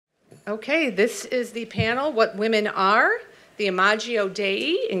Okay, this is the panel, What Women Are, the Imago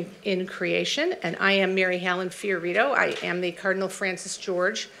Dei in Creation, and I am Mary Helen Fiorito. I am the Cardinal Francis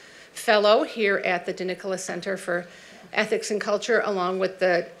George Fellow here at the De Nicola Center for Ethics and Culture, along with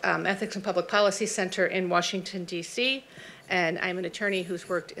the Ethics and Public Policy Center in Washington, D.C., and I'm an attorney who's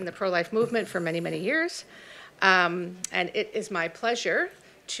worked in the pro-life movement for many, many years. And it is my pleasure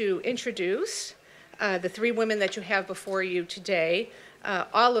to introduce the three women that you have before you today,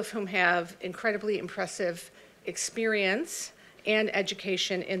 all of whom have incredibly impressive experience and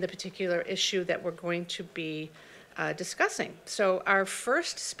education in the particular issue that we're going to be discussing. So our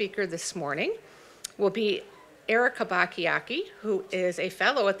first speaker this morning will be Erika Bachiochi, who is a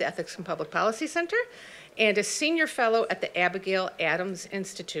fellow at the Ethics and Public Policy Center and a senior fellow at the Abigail Adams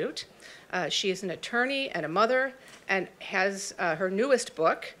Institute. She is an attorney and a mother and has her newest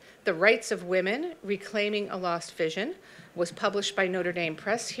book, The Rights of Women, Reclaiming a Lost Vision, was published by Notre Dame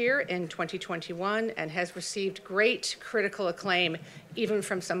Press here in 2021 and has received great critical acclaim even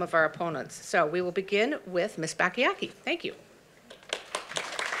from some of our opponents. So we will begin with Ms. Bachiochi. Thank you.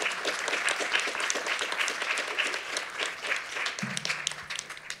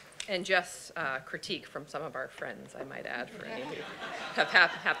 And just critique from some of our friends, I might add, for any who have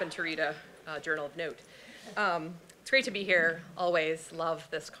happened to read a journal of note. It's great to be here, always love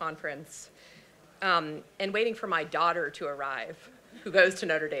this conference. And waiting for my daughter to arrive, who goes to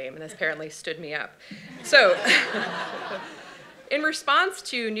Notre Dame and has apparently stood me up. So, in response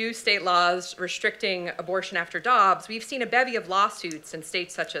to new state laws restricting abortion after Dobbs, we've seen a bevy of lawsuits in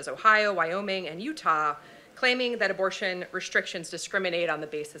states such as Ohio, Wyoming, and Utah claiming that abortion restrictions discriminate on the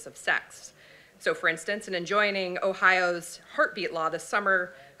basis of sex. So, for instance, in enjoining Ohio's heartbeat law this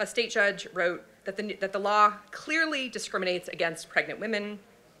summer, a state judge wrote that the law clearly discriminates against pregnant women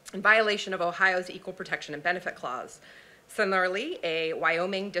in violation of Ohio's Equal Protection and Benefit Clause. Similarly, a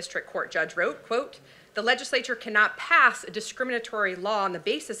Wyoming district court judge wrote, quote, "The legislature cannot pass a discriminatory law on the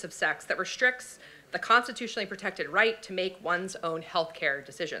basis of sex that restricts the constitutionally protected right to make one's own healthcare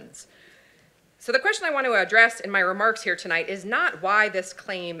decisions." So the question I want to address in my remarks here tonight is not why this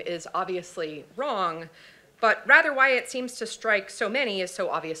claim is obviously wrong, but rather why it seems to strike so many as so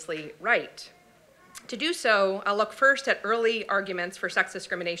obviously right. To do so, I'll look first at early arguments for sex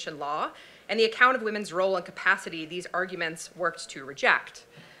discrimination law and the account of women's role and capacity these arguments worked to reject.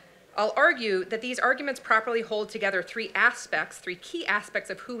 I'll argue that these arguments properly hold together three key aspects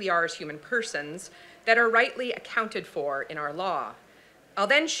of who we are as human persons that are rightly accounted for in our law. I'll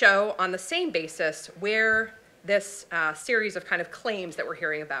then show on the same basis where this series of kind of claims that we're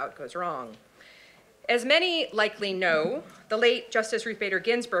hearing about goes wrong. As many likely know, the late Justice Ruth Bader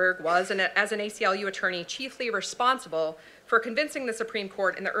Ginsburg was, as an ACLU attorney, chiefly responsible for convincing the Supreme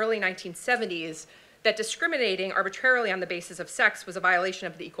Court in the early 1970s that discriminating arbitrarily on the basis of sex was a violation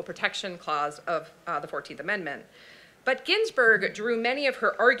of the Equal Protection Clause of the 14th Amendment. But Ginsburg drew many of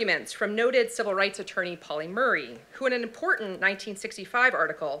her arguments from noted civil rights attorney Pauli Murray, who in an important 1965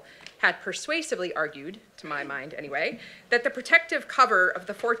 article had persuasively argued, to my mind anyway, that the protective cover of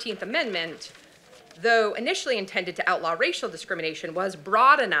the 14th Amendment, though initially intended to outlaw racial discrimination, was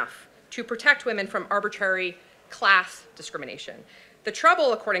broad enough to protect women from arbitrary class discrimination. The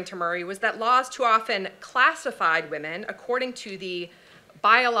trouble, according to Murray, was that laws too often classified women according to the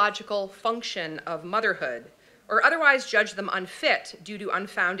biological function of motherhood, or otherwise judged them unfit due to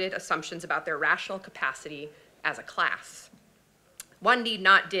unfounded assumptions about their rational capacity as a class. One need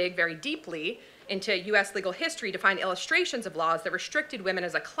not dig very deeply into US legal history to find illustrations of laws that restricted women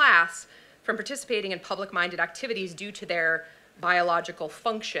as a class from participating in public-minded activities due to their biological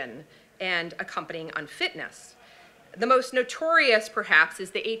function and accompanying unfitness. The most notorious, perhaps, is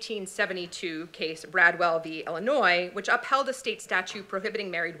the 1872 case Bradwell v. Illinois, which upheld a state statute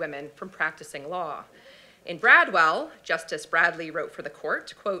prohibiting married women from practicing law. In Bradwell, Justice Bradley wrote for the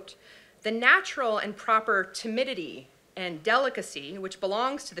court, quote, "The natural and proper timidity and delicacy which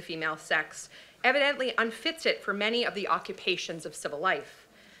belongs to the female sex evidently unfits it for many of the occupations of civil life.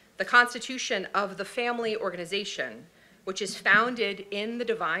 The constitution of the family organization, which is founded in the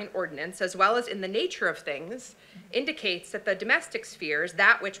divine ordinance as well as in the nature of things, indicates that the domestic sphere is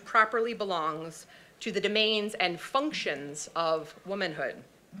that which properly belongs to the domains and functions of womanhood.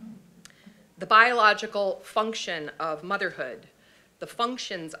 The biological function of motherhood, the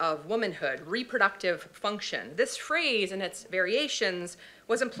functions of womanhood, reproductive function. This phrase and its variations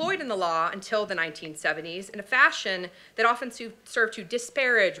was employed in the law until the 1970s in a fashion that often served to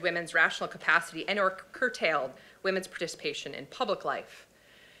disparage women's rational capacity and or curtailed women's participation in public life.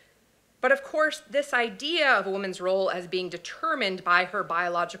 But of course, this idea of a woman's role as being determined by her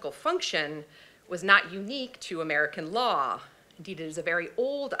biological function was not unique to American law. Indeed, it is a very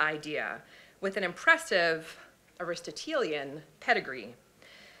old idea with an impressive Aristotelian pedigree.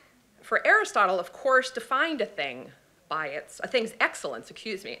 For Aristotle, of course, defined a thing's excellence,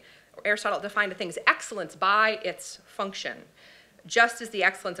 Aristotle defined a thing's excellence by its function. Just as the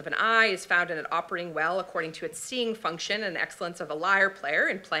excellence of an eye is found in it operating well according to its seeing function, and the excellence of a lyre player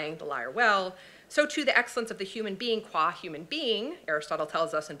in playing the lyre well, so too the excellence of the human being qua human being, Aristotle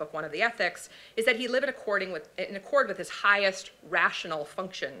tells us in Book 1 of the Ethics, is that he live in accord with his highest rational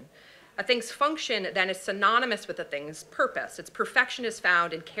function. A thing's function then is synonymous with a thing's purpose. Its perfection is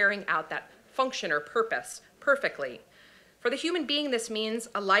found in carrying out that function or purpose perfectly. For the human being, this means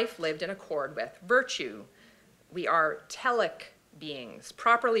a life lived in accord with virtue. We are telic beings,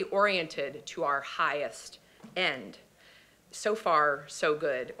 properly oriented to our highest end. So far, so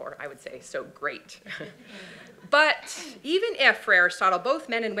good, or I would say so great. But even if, for Aristotle, both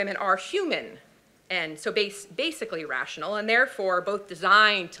men and women are human, and so basically rational, and therefore both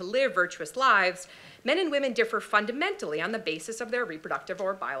designed to live virtuous lives, men and women differ fundamentally on the basis of their reproductive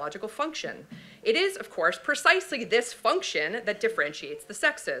or biological function. It is, of course, precisely this function that differentiates the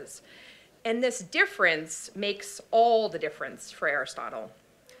sexes. And this difference makes all the difference for Aristotle.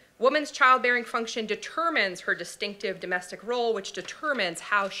 Woman's childbearing function determines her distinctive domestic role, which determines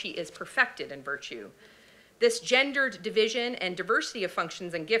how she is perfected in virtue. This gendered division and diversity of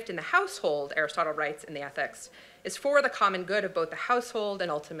functions and gift in the household, Aristotle writes in the Ethics, is for the common good of both the household and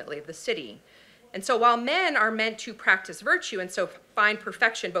ultimately of the city. And so while men are meant to practice virtue and so find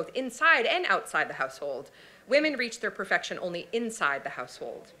perfection both inside and outside the household, women reach their perfection only inside the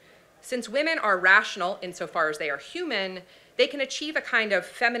household. Since women are rational insofar as they are human, they can achieve a kind of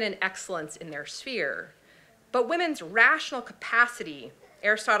feminine excellence in their sphere. But women's rational capacity,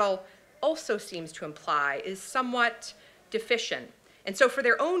 Aristotle also seems to imply, is somewhat deficient. And so for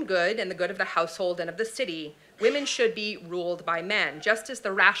their own good and the good of the household and of the city, women should be ruled by men, just as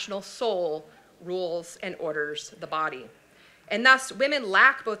the rational soul rules and orders the body. And thus, women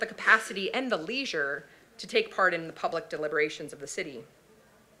lack both the capacity and the leisure to take part in the public deliberations of the city.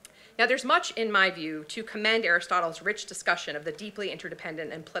 Now, there's much, in my view, to commend Aristotle's rich discussion of the deeply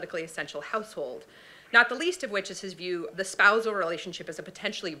interdependent and politically essential household, not the least of which is his view of the spousal relationship as a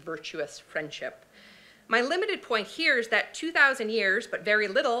potentially virtuous friendship. My limited point here is that 2,000 years, but very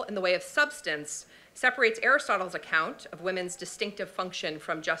little in the way of substance, separates Aristotle's account of women's distinctive function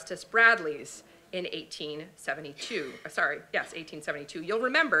from Justice Bradley's in 1872. You'll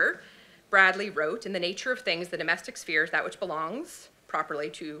remember Bradley wrote, "In the nature of things, the domestic sphere is that which belongs properly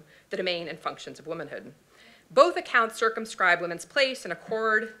to the domain and functions of womanhood." Both accounts circumscribe women's place and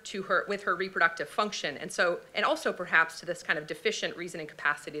accord with her reproductive function, and also perhaps to this kind of deficient reasoning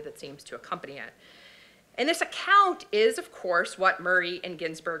capacity that seems to accompany it. And this account is, of course, what Murray and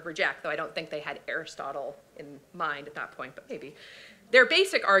Ginsburg reject, though I don't think they had Aristotle in mind at that point, but maybe. Their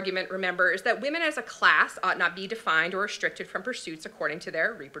basic argument, remember, is that women as a class ought not be defined or restricted from pursuits according to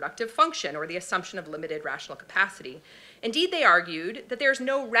their reproductive function or the assumption of limited rational capacity. Indeed, they argued that there's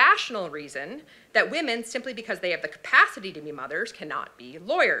no rational reason that women, simply because they have the capacity to be mothers, cannot be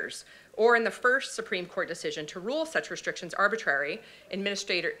lawyers, or in the first Supreme Court decision to rule such restrictions arbitrary,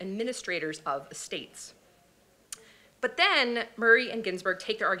 administrators of estates. But then Murray and Ginsburg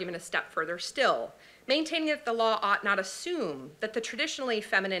take their argument a step further still, maintaining that the law ought not assume that the traditionally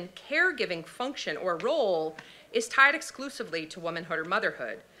feminine caregiving function or role is tied exclusively to womanhood or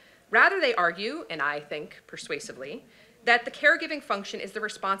motherhood. Rather, they argue, and I think persuasively, that the caregiving function is the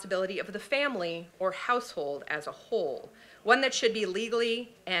responsibility of the family or household as a whole, one that should be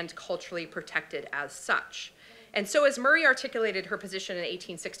legally and culturally protected as such. And so as Murray articulated her position in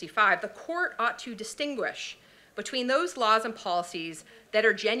 1865, the court ought to distinguish between those laws and policies that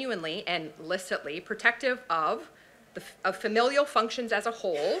are genuinely and licitly protective of familial functions as a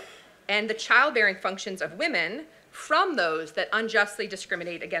whole and the childbearing functions of women from those that unjustly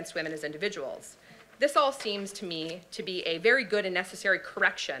discriminate against women as individuals. This all seems to me to be a very good and necessary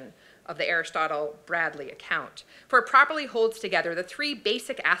correction of the Aristotle-Bradley account, for it properly holds together the three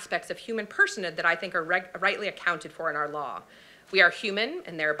basic aspects of human personhood that I think are rightly accounted for in our law. We are human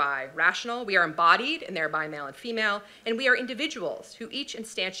and thereby rational, we are embodied and thereby male and female, and we are individuals who each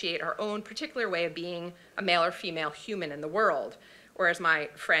instantiate our own particular way of being a male or female human in the world. Or as my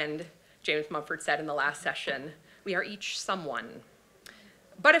friend James Mumford said in the last session, we are each someone.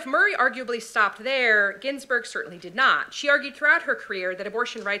 But if Murray arguably stopped there, Ginsburg certainly did not. She argued throughout her career that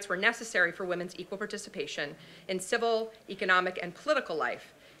abortion rights were necessary for women's equal participation in civil, economic, and political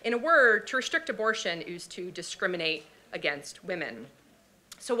life. In a word, to restrict abortion is to discriminate against women.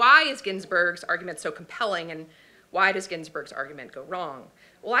 So why is Ginsburg's argument so compelling, and why does Ginsburg's argument go wrong?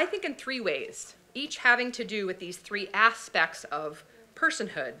 Well, I think in three ways. each having to do with these three aspects of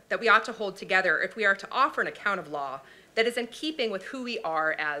personhood that we ought to hold together if we are to offer an account of law that is in keeping with who we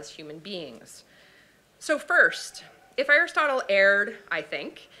are as human beings. So first, if Aristotle erred, I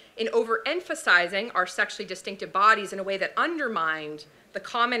think, in overemphasizing our sexually distinctive bodies in a way that undermined the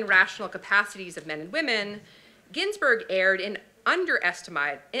common rational capacities of men and women, Ginsburg erred in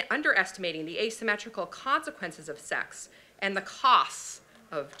underestimating the asymmetrical consequences of sex and the costs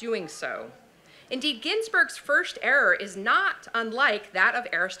of doing so. Indeed, Ginsburg's first error is not unlike that of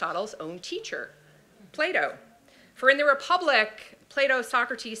Aristotle's own teacher, Plato. For in the Republic, Plato's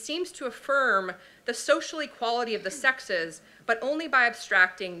Socrates seems to affirm the social equality of the sexes, but only by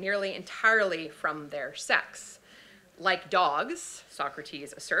abstracting nearly entirely from their sex. Like dogs,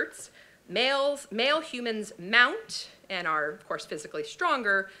 Socrates asserts, male humans mount and are, of course, physically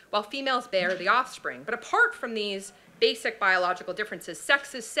stronger, while females bear the offspring. But apart from these basic biological differences,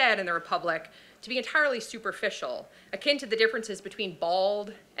 sex is said in the Republic to be entirely superficial, akin to the differences between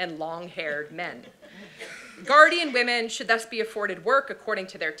bald and long-haired men. Guardian women should thus be afforded work according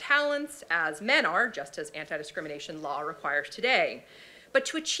to their talents, as men are, just as anti-discrimination law requires today. But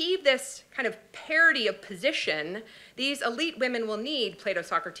to achieve this kind of parity of position, these elite women will need, Plato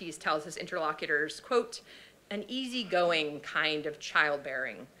Socrates tells his interlocutors, quote, an easygoing kind of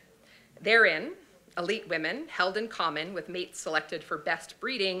childbearing. Therein, elite women, held in common with mates selected for best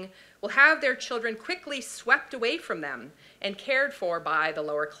breeding, will have their children quickly swept away from them and cared for by the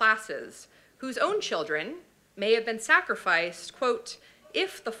lower classes, whose own children may have been sacrificed, quote,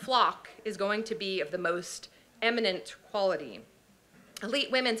 if the flock is going to be of the most eminent quality.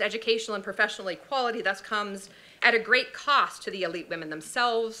 Elite women's educational and professional equality thus comes at a great cost to the elite women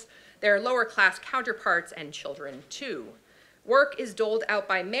themselves, their lower class counterparts, and children too. Work is doled out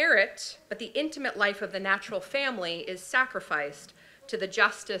by merit, but the intimate life of the natural family is sacrificed to the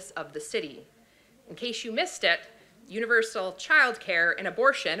justice of the city. In case you missed it, universal childcare and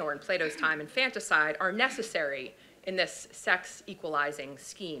abortion, or in Plato's time, infanticide, are necessary in this sex equalizing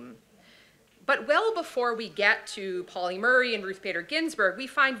scheme. But well before we get to Pauli Murray and Ruth Bader Ginsburg, we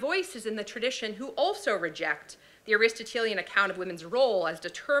find voices in the tradition who also reject the Aristotelian account of women's role as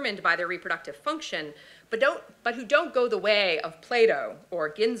determined by their reproductive function, but who don't go the way of Plato or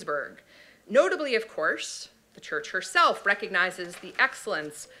Ginsburg. Notably, of course, the church herself recognizes the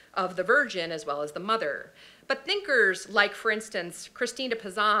excellence of the virgin as well as the mother. But thinkers like, for instance, Christine de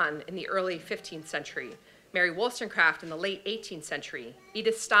Pizan in the early 15th century, Mary Wollstonecraft in the late 18th century,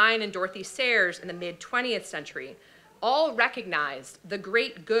 Edith Stein and Dorothy Sayers in the mid-20th century, all recognized the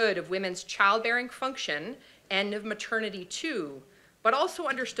great good of women's childbearing function and of maternity too, but also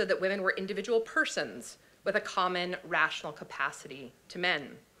understood that women were individual persons with a common rational capacity to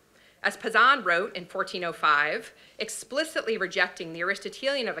men. As Pizan wrote in 1405, explicitly rejecting the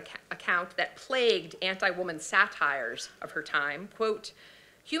Aristotelian account that plagued anti-woman satires of her time, quote,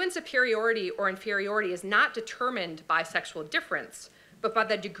 human superiority or inferiority is not determined by sexual difference, but by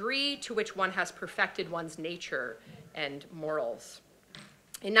the degree to which one has perfected one's nature and morals.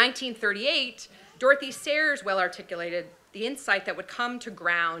 In 1938, Dorothy Sayers well articulated the insight that would come to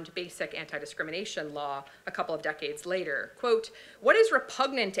ground basic anti-discrimination law a couple of decades later. Quote, what is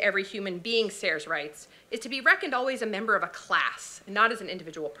repugnant to every human being, Sayers writes, is to be reckoned always a member of a class, and not as an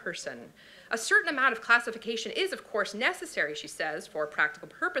individual person. A certain amount of classification is, of course, necessary, she says, for practical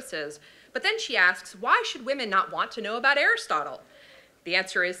purposes, but then she asks, why should women not want to know about Aristotle? The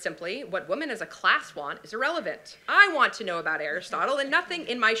answer is simply, what women as a class want is irrelevant. I want to know about Aristotle, and nothing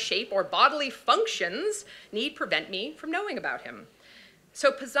in my shape or bodily functions need prevent me from knowing about him.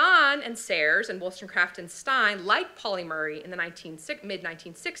 So Pizan and Sayers and Wollstonecraft and Stein, like Pauli Murray in the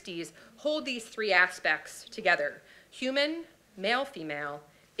mid-1960s, hold these three aspects together: human, male-female,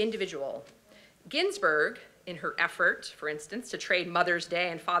 individual. Ginsburg, in her effort, for instance, to trade Mother's Day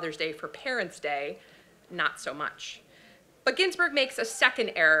and Father's Day for Parents' Day, not so much. But Ginsburg makes a second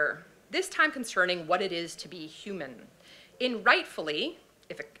error, this time concerning what it is to be human. In rightfully,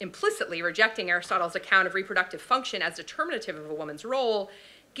 if implicitly rejecting Aristotle's account of reproductive function as determinative of a woman's role,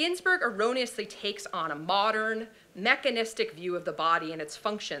 Ginsburg erroneously takes on a modern, mechanistic view of the body and its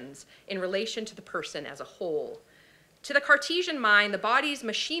functions in relation to the person as a whole. To the Cartesian mind, the body's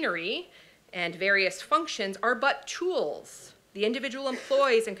machinery and various functions are but tools the individual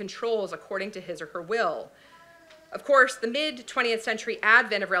employs and controls according to his or her will. Of course, the mid-20th century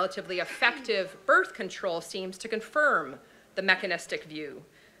advent of relatively effective birth control seems to confirm the mechanistic view.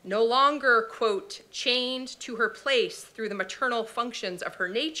 No longer, quote, chained to her place through the maternal functions of her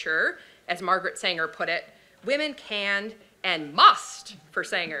nature, as Margaret Sanger put it, women can and must, for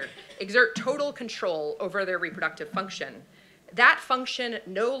Sanger, exert total control over their reproductive function. That function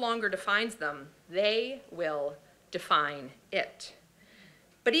no longer defines them. They will define it.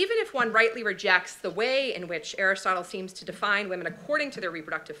 But even if one rightly rejects the way in which Aristotle seems to define women according to their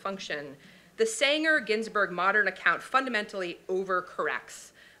reproductive function, the Sanger-Ginsburg modern account fundamentally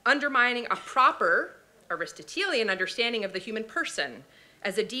overcorrects, undermining a proper Aristotelian understanding of the human person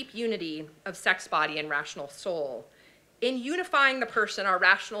as a deep unity of sex, body, and rational soul. In unifying the person, our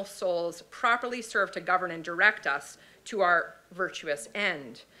rational souls properly serve to govern and direct us to our virtuous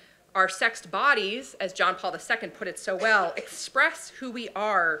end. Our sexed bodies, as John Paul II put it so well, express who we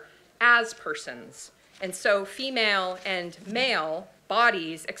are as persons. And so female and male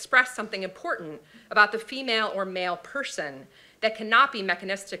bodies express something important about the female or male person that cannot be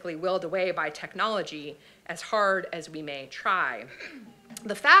mechanistically willed away by technology, as hard as we may try.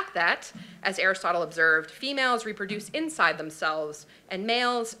 The fact that, as Aristotle observed, females reproduce inside themselves and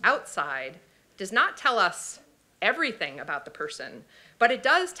males outside does not tell us everything about the person, but it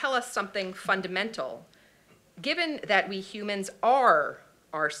does tell us something fundamental. Given that we humans are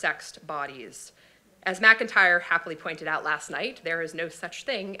our sexed bodies, as McIntyre happily pointed out last night, there is no such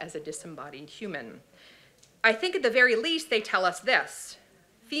thing as a disembodied human. I think at the very least they tell us this: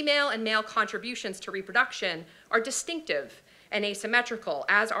 female and male contributions to reproduction are distinctive and asymmetrical,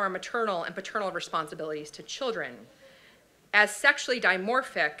 as are maternal and paternal responsibilities to children. As sexually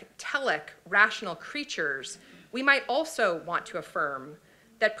dimorphic, telic, rational creatures, we might also want to affirm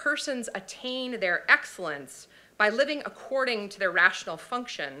that persons attain their excellence by living according to their rational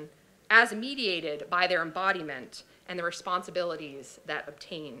function as mediated by their embodiment and the responsibilities that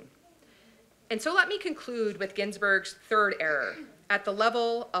obtain. And so let me conclude with Ginsburg's third error at the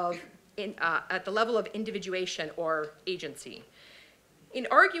level of individuation or agency. In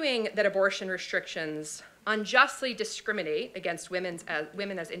arguing that abortion restrictions unjustly discriminate against women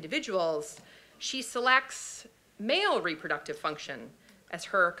as individuals, she selects male reproductive function as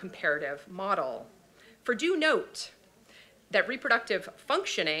her comparative model. For do note that reproductive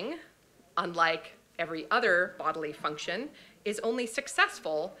functioning, unlike every other bodily function, is only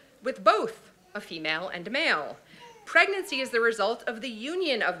successful with both a female and a male. Pregnancy is the result of the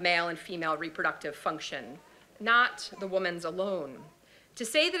union of male and female reproductive function, not the woman's alone. To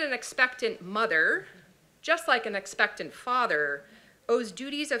say that an expectant mother, just like an expectant father, owes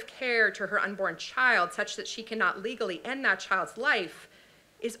duties of care to her unborn child such that she cannot legally end that child's life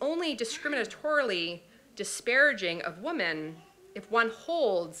is only discriminatorily disparaging of women if one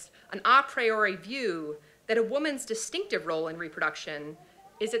holds an a priori view that a woman's distinctive role in reproduction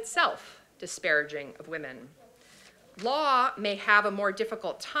is itself disparaging of women. Law may have a more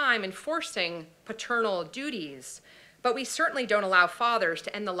difficult time enforcing paternal duties, but we certainly don't allow fathers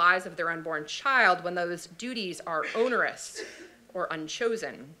to end the lives of their unborn child when those duties are onerous or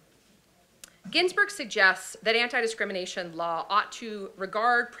unchosen. Ginsburg suggests that anti-discrimination law ought to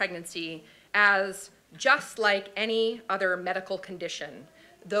regard pregnancy as just like any other medical condition,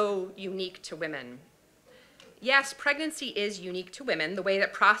 though unique to women. Yes, pregnancy is unique to women the way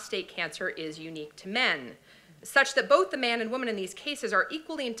that prostate cancer is unique to men, such that both the man and woman in these cases are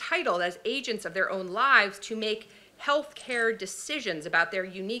equally entitled as agents of their own lives to make healthcare decisions about their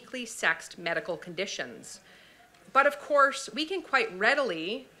uniquely sexed medical conditions. But of course, we can quite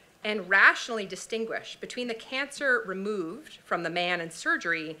readily and rationally distinguish between the cancer removed from the man in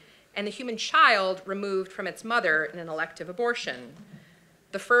surgery and the human child removed from its mother in an elective abortion.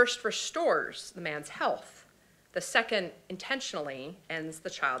 The first restores the man's health. The second intentionally ends the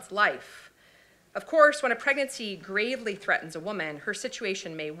child's life. Of course, when a pregnancy gravely threatens a woman, her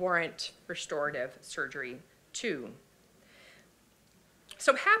situation may warrant restorative surgery too.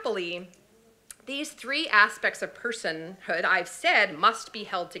 So happily, these three aspects of personhood, I've said, must be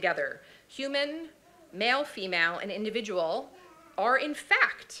held together. Human, male, female, and individual are in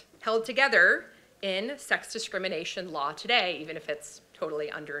fact held together in sex discrimination law today, even if it's totally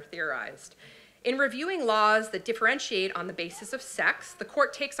under-theorized. In reviewing laws that differentiate on the basis of sex, the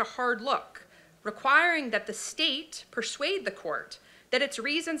court takes a hard look, requiring that the state persuade the court that its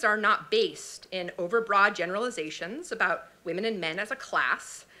reasons are not based in overbroad generalizations about women and men as a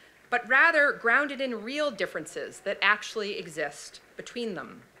class, but rather grounded in real differences that actually exist between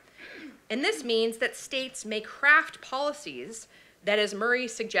them. And this means that states may craft policies that, as Murray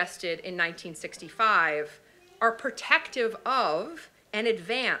suggested in 1965, are protective of and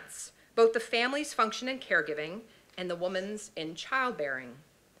advance both the family's function in caregiving and the woman's in childbearing.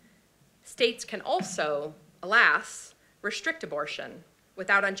 States can also, alas, restrict abortion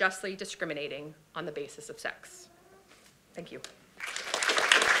without unjustly discriminating on the basis of sex. Thank you.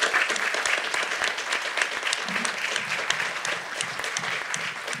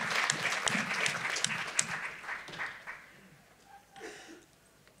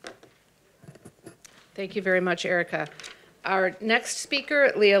 Thank you very much, Erika. Our next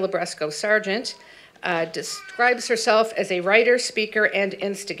speaker, Leah Libresco Sargeant, describes herself as a writer, speaker, and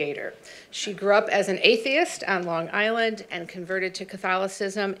instigator. She grew up as an atheist on Long Island and converted to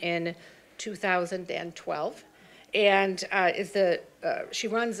Catholicism in 2012. And she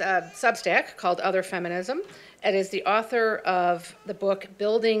runs a Substack called Other Feminism and is the author of the book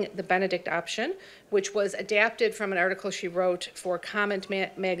Building the Benedict Option, which was adapted from an article she wrote for Comment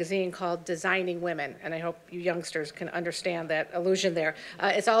magazine called Designing Women. And I hope you youngsters can understand that allusion there.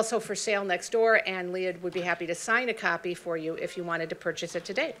 It's also for sale next door, and Leah would be happy to sign a copy for you if you wanted to purchase it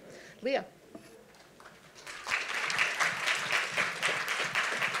today. Leah.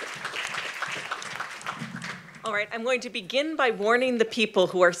 All right, I'm going to begin by warning the people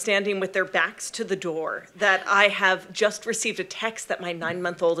who are standing with their backs to the door that I have just received a text that my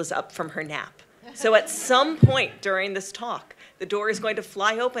 9-month-old is up from her nap. So at some point during this talk, the door is going to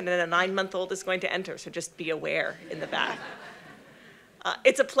fly open and a 9-month-old is going to enter, so just be aware in the back.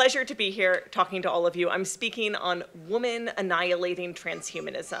 It's a pleasure to be here talking to all of you. I'm speaking on woman-annihilating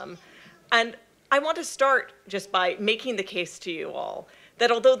transhumanism. And I want to start just by making the case to you all that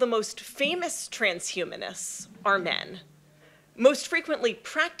although the most famous transhumanists are men, most frequently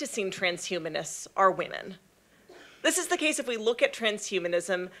practicing transhumanists are women. This is the case if we look at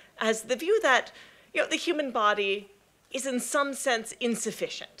transhumanism as the view that, the human body is in some sense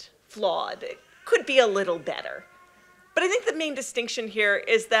insufficient, flawed, it could be a little better. But I think the main distinction here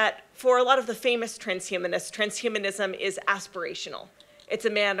is that for a lot of the famous transhumanists, transhumanism is aspirational. It's a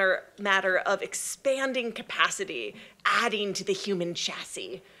matter of expanding capacity, adding to the human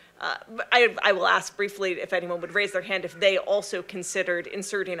chassis. I will ask briefly if anyone would raise their hand if they also considered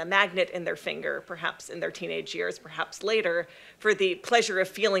inserting a magnet in their finger, perhaps in their teenage years, perhaps later, for the pleasure of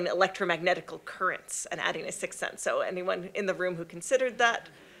feeling electromagnetical currents and adding a sixth sense. So anyone in the room who considered that?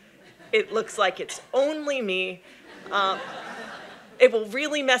 It looks like it's only me. It will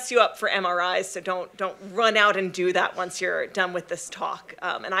really mess you up for MRIs, so don't run out and do that once you're done with this talk.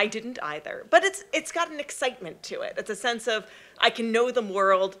 And I didn't either. But it's got an excitement to it. It's a sense of I can know the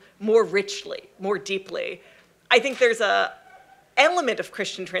world more richly, more deeply. I think there's a element of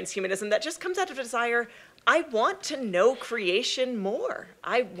Christian transhumanism that just comes out of a desire, I want to know creation more.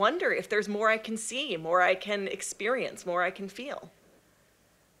 I wonder if there's more I can see, more I can experience, more I can feel.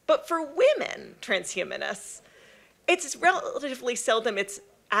 But for women transhumanists, it's relatively seldom it's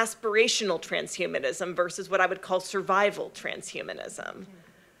aspirational transhumanism versus what I would call survival transhumanism.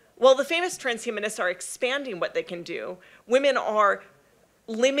 While the famous transhumanists are expanding what they can do, women are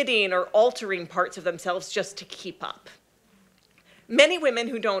limiting or altering parts of themselves just to keep up. Many women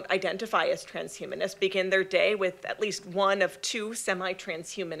who don't identify as transhumanists begin their day with at least one of 2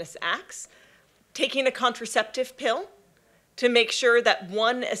 semi-transhumanist acts, taking a contraceptive pill to make sure that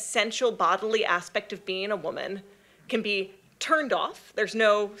one essential bodily aspect of being a woman can be turned off. There's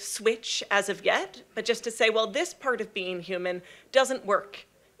no switch as of yet, but just to say, well, this part of being human doesn't work,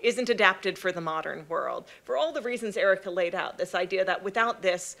 isn't adapted for the modern world. For all the reasons Erika laid out, this idea that without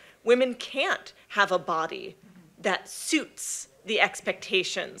this, women can't have a body that suits the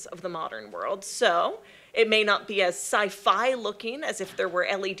expectations of the modern world. So it may not be as sci-fi looking as if there were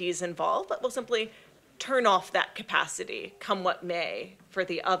LEDs involved, but we'll simply turn off that capacity, come what may, for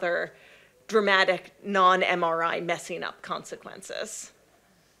the other dramatic, non-MRI messing up consequences.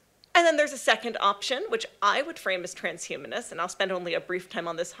 And then there's a second option, which I would frame as transhumanist, and I'll spend only a brief time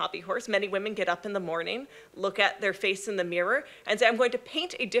on this hobby horse. Many women get up in the morning, look at their face in the mirror, and say, I'm going to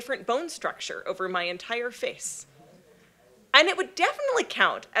paint a different bone structure over my entire face. And it would definitely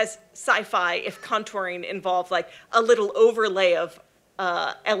count as sci-fi if contouring involved like a little overlay of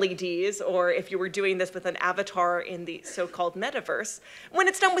LEDs, or if you were doing this with an avatar in the so-called metaverse. When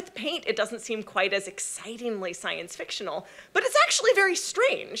it's done with paint, it doesn't seem quite as excitingly science fictional, but it's actually very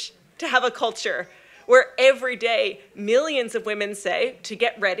strange to have a culture where every day millions of women say, to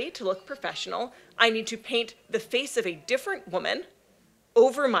get ready to look professional, I need to paint the face of a different woman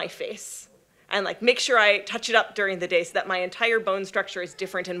over my face and like make sure I touch it up during the day so that my entire bone structure is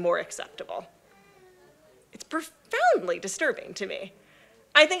different and more acceptable. It's profoundly disturbing to me.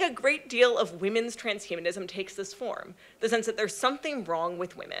 I think a great deal of women's transhumanism takes this form, the sense that there's something wrong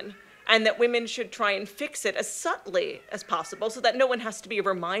with women, and that women should try and fix it as subtly as possible so that no one has to be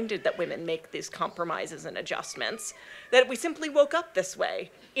reminded that women make these compromises and adjustments, that we simply woke up this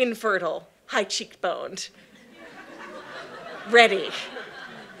way, infertile, high-cheekboned, ready.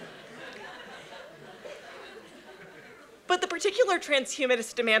 But the particular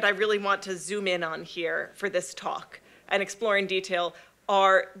transhumanist demand I really want to zoom in on here for this talk and explore in detail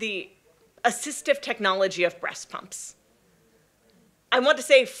are the assistive technology of breast pumps. I want to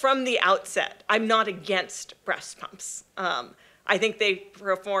say from the outset, I'm not against breast pumps. I think they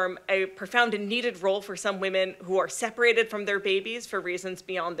perform a profound and needed role for some women who are separated from their babies for reasons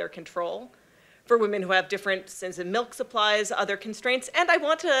beyond their control, for women who have differences in milk supplies, other constraints, and I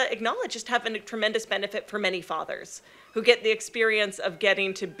want to acknowledge just having a tremendous benefit for many fathers who get the experience of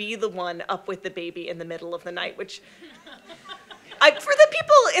getting to be the one up with the baby in the middle of the night, which, for the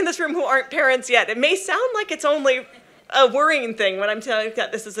people in this room who aren't parents yet, it may sound like it's only a worrying thing when I'm telling you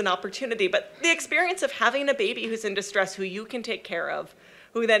that this is an opportunity, but the experience of having a baby who's in distress, who you can take care of,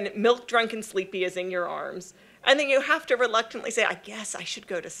 who then milk drunk and sleepy is in your arms, and then you have to reluctantly say, I guess I should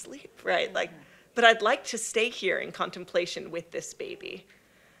go to sleep, right? Like, but I'd like to stay here in contemplation with this baby.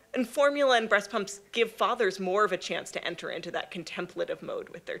 And formula and breast pumps give fathers more of a chance to enter into that contemplative mode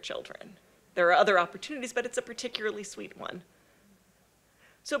with their children. There are other opportunities, but it's a particularly sweet one.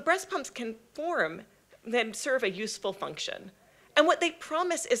 So breast pumps can then serve a useful function. And what they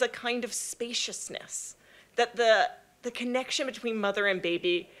promise is a kind of spaciousness, that the connection between mother and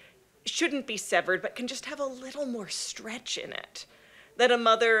baby shouldn't be severed, but can just have a little more stretch in it. That a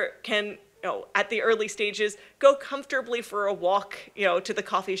mother can, at the early stages, go comfortably for a walk, to the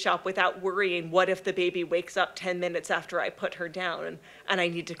coffee shop without worrying, what if the baby wakes up 10 minutes after I put her down and I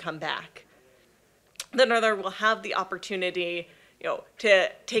need to come back? The mother will have the opportunity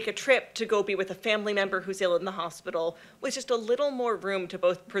to take a trip to go be with a family member who's ill in the hospital with just a little more room to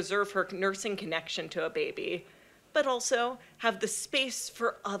both preserve her nursing connection to a baby, but also have the space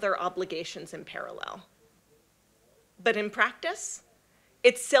for other obligations in parallel. But in practice,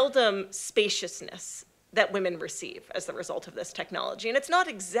 it's seldom spaciousness that women receive as the result of this technology. And it's not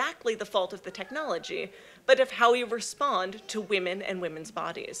exactly the fault of the technology, but of how we respond to women and women's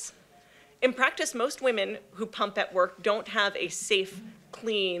bodies. In practice, most women who pump at work don't have a safe,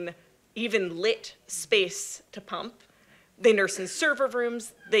 clean, even lit space to pump. They nurse in server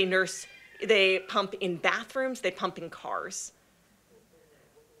rooms, they pump in bathrooms, they pump in cars.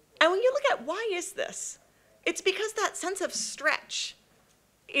 And when you look at why is this, it's because that sense of stretch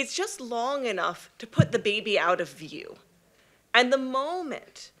is just long enough to put the baby out of view. And the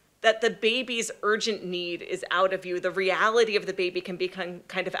moment that the baby's urgent need is out of view, the reality of the baby can become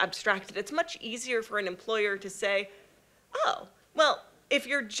kind of abstracted. It's much easier for an employer to say, oh, well, if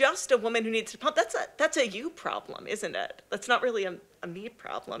you're just a woman who needs to pump, that's a you problem, isn't it? That's not really a me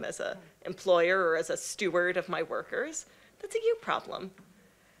problem as an employer or as a steward of my workers. That's a you problem.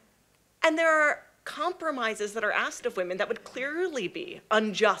 And there are compromises that are asked of women that would clearly be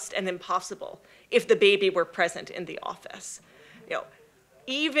unjust and impossible if the baby were present in the office.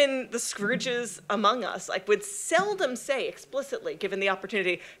 Even the Scrooges among us would seldom say explicitly, given the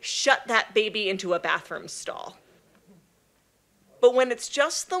opportunity, shut that baby into a bathroom stall. But when it's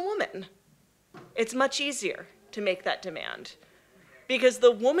just the woman, it's much easier to make that demand, because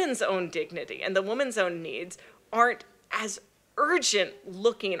the woman's own dignity and the woman's own needs aren't as urgent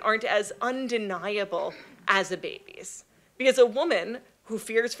looking, aren't as undeniable as a baby's. Because a woman who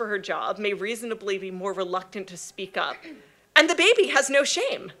fears for her job may reasonably be more reluctant to speak up, and the baby has no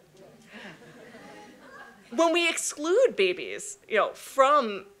shame. When we exclude babies,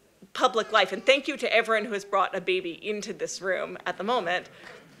 from public life, and thank you to everyone who has brought a baby into this room at the moment.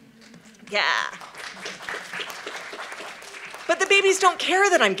 Yeah. But the babies don't care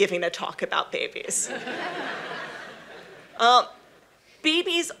that I'm giving a talk about babies.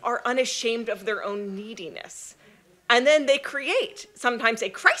 Babies are unashamed of their own neediness. And then they create sometimes a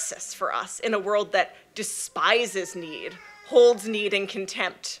crisis for us in a world that despises need, holds need in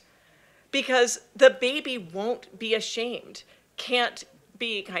contempt, because the baby won't be ashamed, can't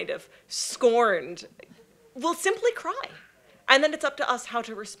be kind of scorned, will simply cry. And then it's up to us how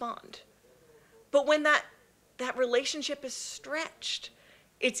to respond. But when that relationship is stretched,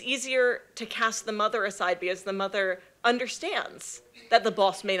 it's easier to cast the mother aside because the mother understands that the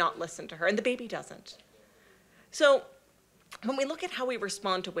boss may not listen to her, and the baby doesn't. So when we look at how we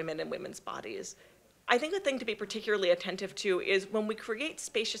respond to women and women's bodies, I think the thing to be particularly attentive to is when we create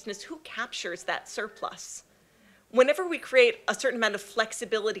spaciousness, who captures that surplus? Whenever we create a certain amount of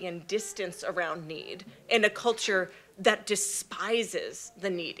flexibility and distance around need in a culture that despises the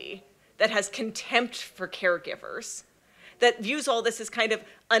needy, that has contempt for caregivers, that views all this as kind of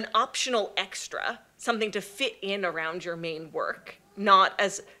an optional extra, something to fit in around your main work, not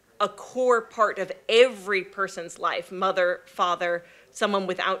as a core part of every person's life, mother, father, someone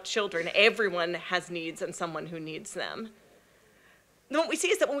without children. Everyone has needs and someone who needs them. Then what we see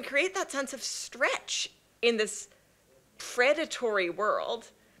is that when we create that sense of stretch in this predatory world,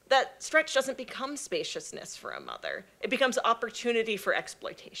 that stretch doesn't become spaciousness for a mother. It becomes opportunity for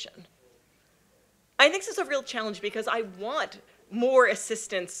exploitation. I think this is a real challenge because I want more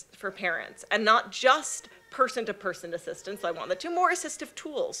assistance for parents, and not just person-to-person assistance. I want the two more assistive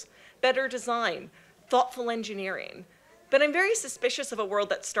tools, better design, thoughtful engineering. But I'm very suspicious of a world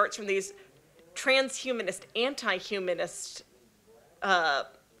that starts from these transhumanist, anti-humanist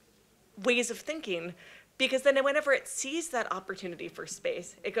ways of thinking, because then whenever it sees that opportunity for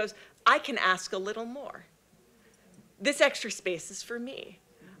space, it goes, I can ask a little more. This extra space is for me.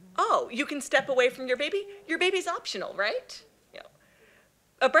 Oh, you can step away from your baby? Your baby's optional, right? You know,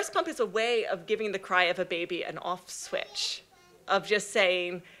 a breast pump is a way of giving the cry of a baby an off switch, of just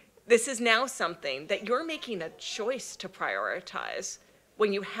saying, this is now something that you're making a choice to prioritize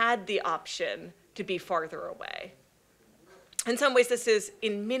when you had the option to be farther away. In some ways, this is,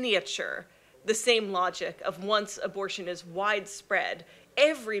 in miniature, the same logic of once abortion is widespread,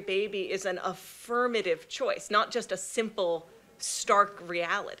 every baby is an affirmative choice, not just a simple, stark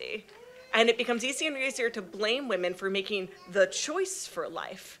reality. And it becomes easier and easier to blame women for making the choice for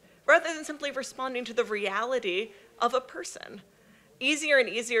life, rather than simply responding to the reality of a person. Easier and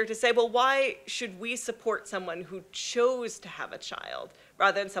easier to say, well, why should we support someone who chose to have a child,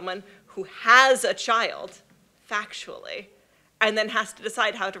 rather than someone who has a child, factually, and then has to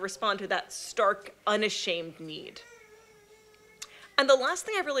decide how to respond to that stark, unashamed need. And the last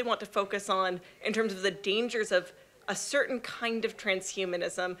thing I really want to focus on in terms of the dangers of a certain kind of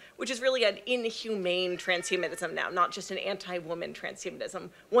transhumanism, which is really an inhumane transhumanism now, not just an anti-woman transhumanism,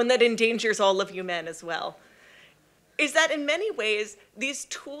 one that endangers all of you men as well, is that in many ways, these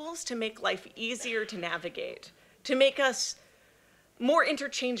tools to make life easier to navigate, to make us more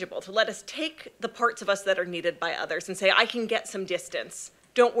interchangeable, to let us take the parts of us that are needed by others and say, I can get some distance.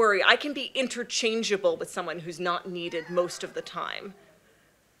 Don't worry, I can be interchangeable with someone who's not needed most of the time.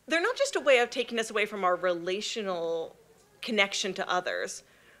 They're not just a way of taking us away from our relational connection to others.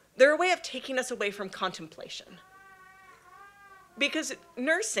 They're a way of taking us away from contemplation. Because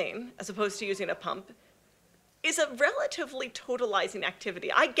nursing, as opposed to using a pump, is a relatively totalizing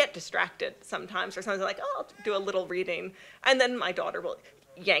activity. I get distracted sometimes, or sometimes I'm like, oh, I'll do a little reading. And then my daughter will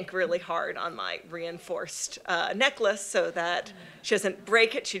yank really hard on my reinforced necklace so that she doesn't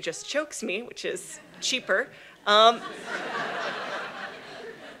break it, she just chokes me, which is cheaper. But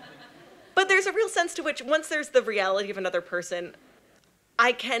there's a real sense to which once there's the reality of another person,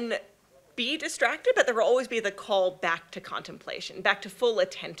 I can be distracted, but there will always be the call back to contemplation, back to full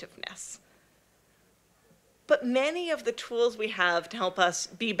attentiveness. But many of the tools we have to help us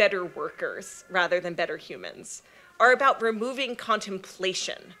be better workers rather than better humans are about removing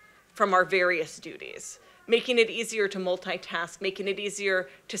contemplation from our various duties, making it easier to multitask, making it easier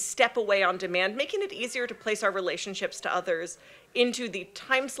to step away on demand, making it easier to place our relationships to others into the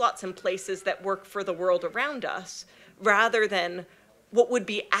time slots and places that work for the world around us, rather than what would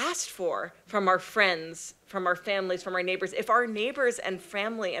be asked for from our friends, from our families, from our neighbors, if our neighbors and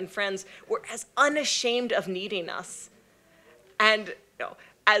family and friends were as unashamed of needing us and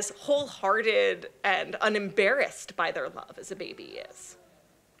as wholehearted and unembarrassed by their love as a baby is.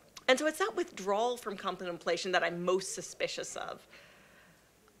 And so it's that withdrawal from contemplation that I'm most suspicious of.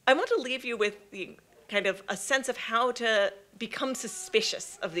 I want to leave you with the kind of a sense of how to become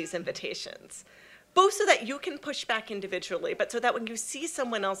suspicious of these invitations, both so that you can push back individually, but so that when you see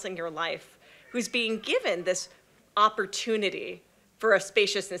someone else in your life who's being given this opportunity for a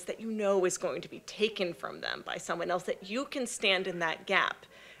spaciousness that you know is going to be taken from them by someone else, that you can stand in that gap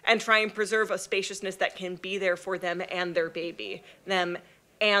and try and preserve a spaciousness that can be there for them and their baby, them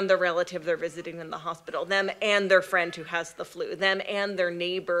and the relative they're visiting in the hospital, them and their friend who has the flu, them and their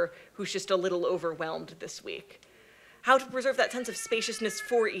neighbor who's just a little overwhelmed this week. How to preserve that sense of spaciousness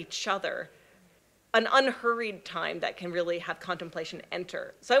for each other, an unhurried time that can really have contemplation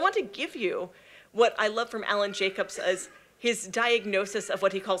enter. So I want to give you what I love from Alan Jacobs as his diagnosis of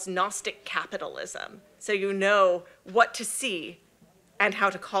what he calls Gnostic capitalism, so you know what to see and how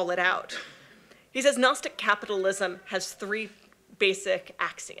to call it out. He says Gnostic capitalism has three basic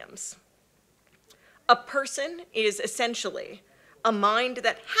axioms. A person is essentially a mind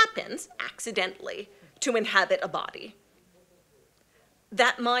that happens, accidentally, to inhabit a body.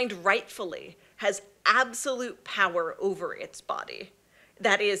 That mind rightfully has absolute power over its body.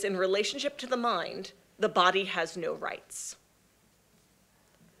 That is, in relationship to the mind, the body has no rights.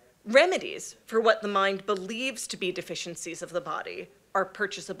 Remedies for what the mind believes to be deficiencies of the body are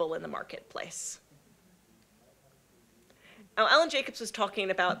purchasable in the marketplace. Now, Alan Jacobs was talking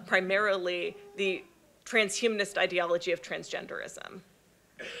about primarily the transhumanist ideology of transgenderism.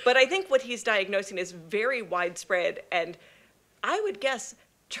 But I think what he's diagnosing is very widespread, and I would guess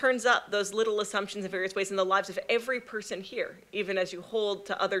turns up those little assumptions in various ways in the lives of every person here, even as you hold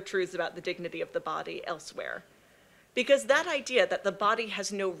to other truths about the dignity of the body elsewhere. Because that idea that the body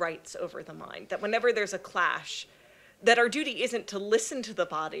has no rights over the mind, that whenever there's a clash, that our duty isn't to listen to the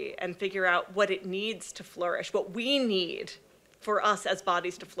body and figure out what it needs to flourish, what we need for us as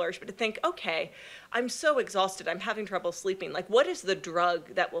bodies to flourish, but to think, okay, I'm so exhausted, I'm having trouble sleeping. Like, what is the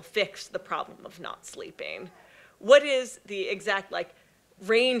drug that will fix the problem of not sleeping? What is the exact,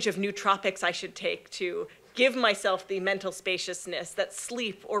 range of nootropics I should take to give myself the mental spaciousness that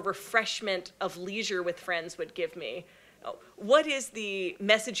sleep or refreshment of leisure with friends would give me? What is the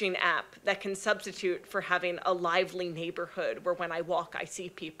messaging app that can substitute for having a lively neighborhood where when I walk, I see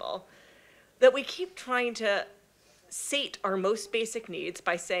people? That we keep trying to sate our most basic needs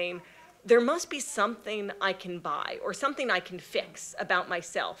by saying, there must be something I can buy or something I can fix about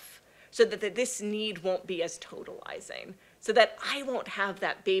myself so that this need won't be as totalizing, so that I won't have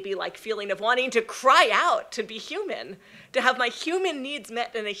that baby-like feeling of wanting to cry out to be human, to have my human needs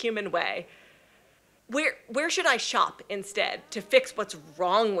met in a human way. Where should I shop instead to fix what's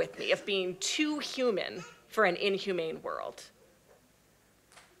wrong with me of being too human for an inhumane world?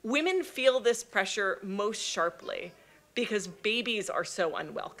 Women feel this pressure most sharply because babies are so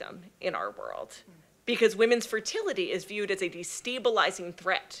unwelcome in our world, because women's fertility is viewed as a destabilizing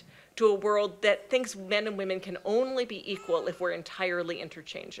threat to a world that thinks men and women can only be equal if we're entirely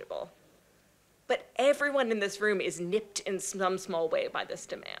interchangeable. But everyone in this room is nipped in some small way by this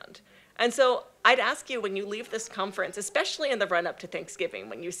demand. And so I'd ask you, when you leave this conference, especially in the run-up to Thanksgiving,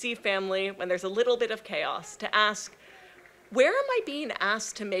 when you see family, when there's a little bit of chaos, to ask, where am I being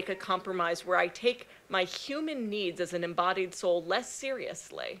asked to make a compromise where I take my human needs as an embodied soul less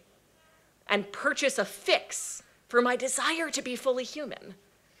seriously and purchase a fix for my desire to be fully human?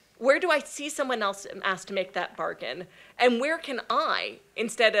 Where do I see someone else asked to make that bargain? And where can I,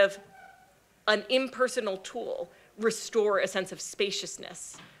 instead of an impersonal tool, restore a sense of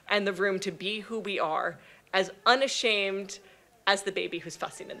spaciousness and the room to be who we are, as unashamed as the baby who's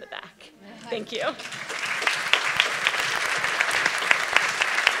fussing in the back? Thank you.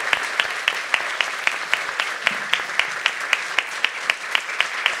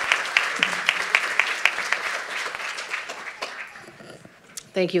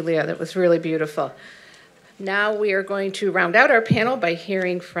 Thank you, Leah. That was really beautiful. Now we are going to round out our panel by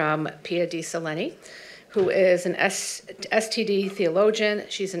hearing from Pia di Solenni, who is an STD theologian.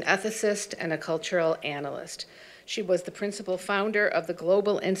 She's an ethicist and a cultural analyst. She was the principal founder of the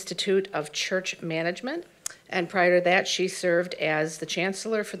Global Institute of Church Management, and prior to that, she served as the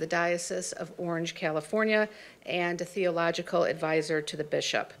chancellor for the Diocese of Orange, California, and a theological advisor to the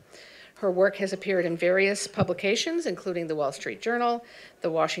bishop. Her work has appeared in various publications, including the Wall Street Journal, the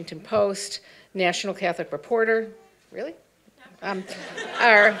Washington Post, National Catholic Reporter, really?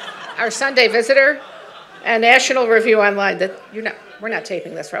 Our Sunday Visitor, and National Review Online. We're not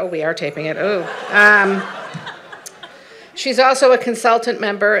taping this, right? Oh, we are taping it. Oh. She's also a consultant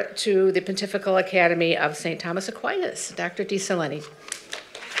member to the Pontifical Academy of St. Thomas Aquinas. Dr. di Solenni.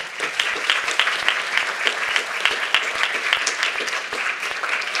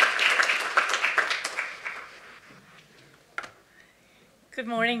 Good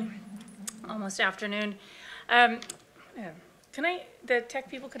morning, almost afternoon. The tech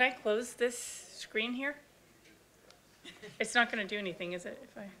people, can I close this screen here? It's not going to do anything, is it?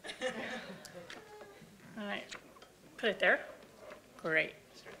 All right, put it there. Great.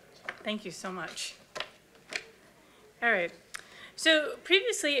 Thank you so much. All right. So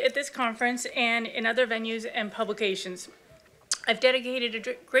previously at this conference and in other venues and publications, I've dedicated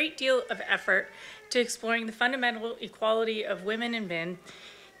a great deal of effort to exploring the fundamental equality of women and men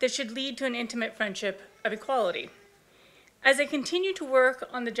that should lead to an intimate friendship of equality. As I continue to work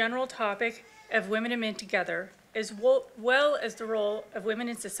on the general topic of women and men together, as well as the role of women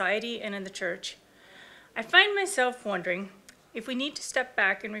in society and in the church, I find myself wondering if we need to step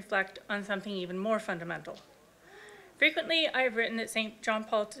back and reflect on something even more fundamental. Frequently, I have written that St. John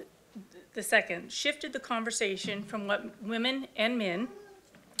Paul II shifted the conversation from what women and men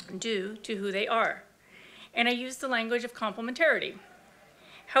do to who they are, and I use the language of complementarity.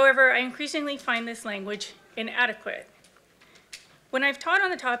 However, I increasingly find this language inadequate. When I've taught on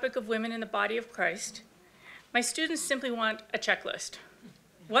the topic of women in the body of Christ, my students simply want a checklist.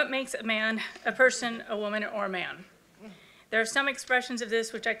 What makes a man, a person, a woman, or a man? There are some expressions of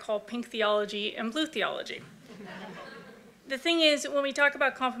this which I call pink theology and blue theology. The thing is, when we talk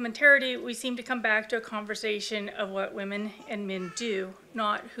about complementarity, we seem to come back to a conversation of what women and men do,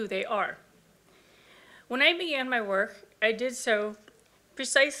 not who they are. When I began my work, I did so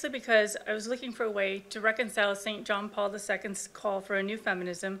precisely because I was looking for a way to reconcile St. John Paul II's call for a new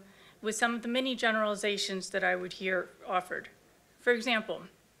feminism with some of the many generalizations that I would hear offered. For example,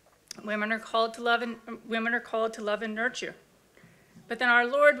 Women are called to love and nurture. But then our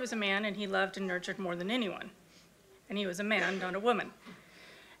Lord was a man, and he loved and nurtured more than anyone. And he was a man, not a woman.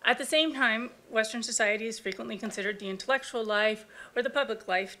 At the same time, Western society has frequently considered the intellectual life or the public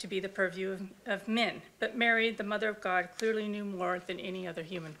life to be the purview of men. But Mary, the Mother of God, clearly knew more than any other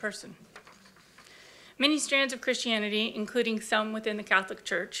human person. Many strands of Christianity, including some within the Catholic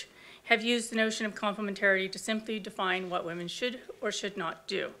Church, have used the notion of complementarity to simply define what women should or should not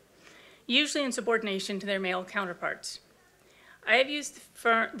do, usually in subordination to their male counterparts. I have used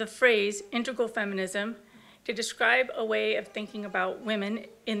the phrase integral feminism to describe a way of thinking about women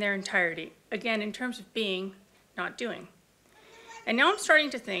in their entirety, again, in terms of being, not doing. And now I'm starting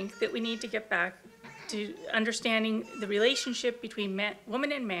to think that we need to get back to understanding the relationship between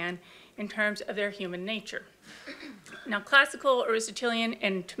woman and man in terms of their human nature. Now, classical Aristotelian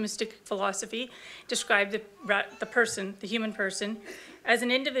and Thomistic philosophy describe the person, the human person, as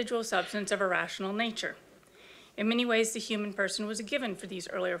an individual substance of a rational nature. In many ways, the human person was a given for these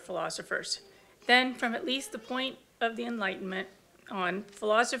earlier philosophers. Then, from at least the point of the Enlightenment on,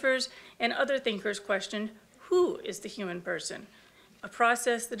 philosophers and other thinkers questioned who is the human person, a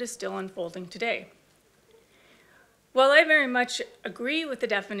process that is still unfolding today. While I very much agree with the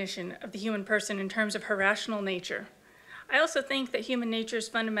definition of the human person in terms of her rational nature, I also think that human nature is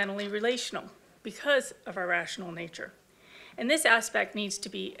fundamentally relational because of our rational nature. And this aspect needs to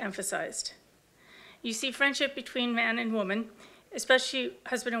be emphasized. You see, friendship between man and woman, especially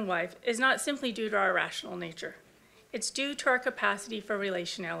husband and wife, is not simply due to our rational nature. It's due to our capacity for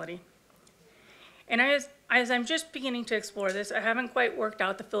relationality. And as I'm just beginning to explore this, I haven't quite worked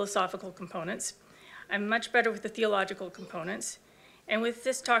out the philosophical components. I'm much better with the theological components. And with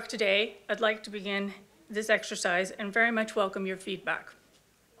this talk today, I'd like to begin this exercise and very much welcome your feedback.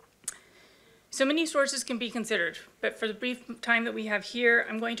 So many sources can be considered, but for the brief time that we have here,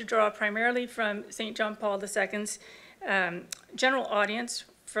 I'm going to draw primarily from St. John Paul II's general audience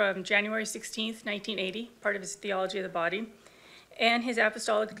from January 16th, 1980, part of his Theology of the Body, and his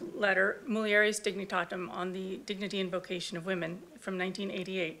apostolic letter, Mulieris Dignitatem, on the dignity and vocation of women from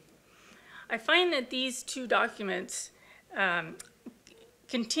 1988. I find that these two documents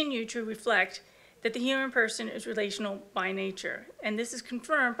continue to reflect that the human person is relational by nature, and this is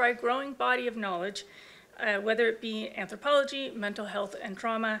confirmed by a growing body of knowledge, whether it be anthropology, mental health and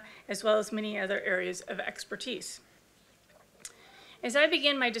trauma, as well as many other areas of expertise. As I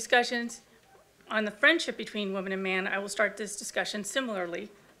begin my discussions on the friendship between woman and man, I will start this discussion similarly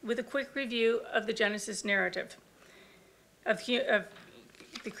with a quick review of the Genesis narrative of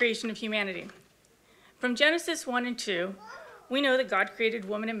the creation of humanity. From Genesis 1 and 2, we know that God created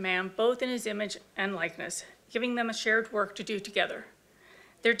woman and man both in his image and likeness, giving them a shared work to do together.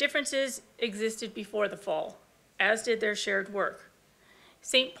 Their differences existed before the fall, as did their shared work.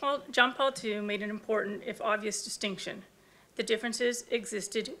 John Paul II made an important, if obvious, distinction. The differences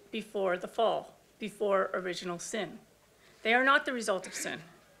existed before the fall, before original sin. They are not the result of sin.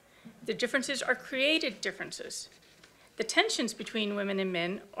 The differences are created differences. The tensions between women and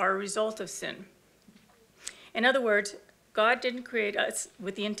men are a result of sin. In other words, God didn't create us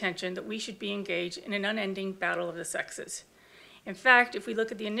with the intention that we should be engaged in an unending battle of the sexes. In fact, if we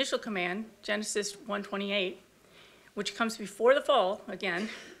look at the initial command, Genesis 1:28, which comes before the fall, again,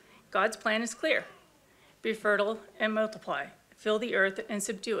 God's plan is clear. Be fertile and multiply, fill the earth and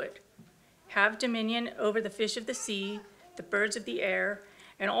subdue it. Have dominion over the fish of the sea, the birds of the air,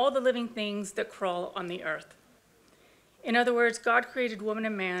 and all the living things that crawl on the earth. In other words, God created woman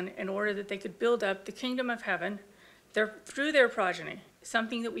and man in order that they could build up the kingdom of heaven through their progeny,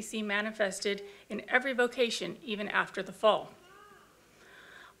 something that we see manifested in every vocation, even after the fall.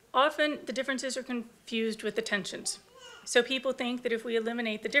 Often, the differences are confused with the tensions. So people think that if we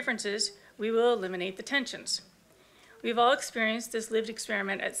eliminate the differences, we will eliminate the tensions. We've all experienced this lived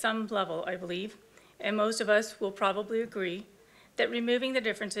experiment at some level, I believe, and most of us will probably agree that removing the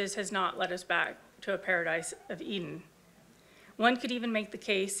differences has not led us back to a paradise of Eden. One could even make the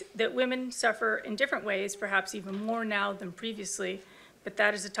case that women suffer in different ways, perhaps even more now than previously, but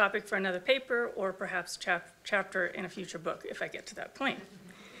that is a topic for another paper or perhaps chapter in a future book, if I get to that point.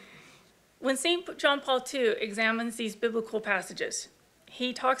 When St. John Paul II examines these biblical passages,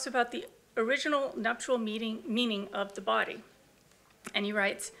 he talks about the original nuptial meaning of the body. And he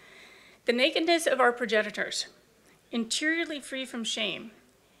writes, "The nakedness of our progenitors, interiorly free from shame,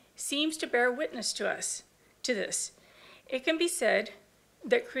 seems to bear witness to us, to this. It can be said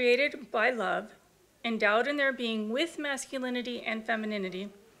that created by love, endowed in their being with masculinity and femininity,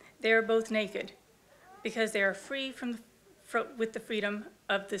 they are both naked, because they are free with the freedom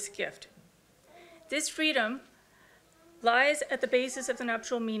of this gift." This freedom lies at the basis of the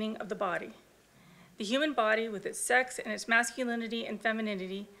nuptial meaning of the body. The human body, with its sex and its masculinity and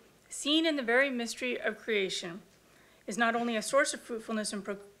femininity, seen in the very mystery of creation, is not only a source of fruitfulness and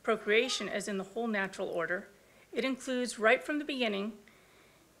procreation as in the whole natural order, it includes right from the beginning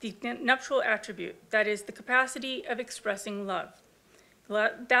the nuptial attribute, that is, the capacity of expressing love.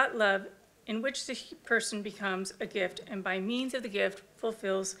 That love in which the person becomes a gift and by means of the gift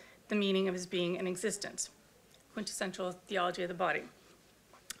fulfills the meaning of his being and existence. Quintessential theology of the body.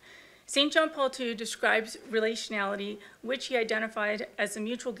 St. John Paul II describes relationality, which he identified as the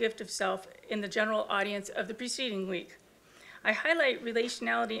mutual gift of self in the general audience of the preceding week. I highlight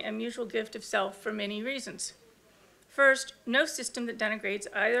relationality and mutual gift of self for many reasons. First, no system that denigrates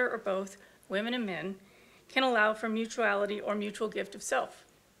either or both women and men can allow for mutuality or mutual gift of self.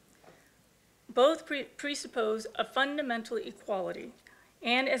 Both presuppose a fundamental equality,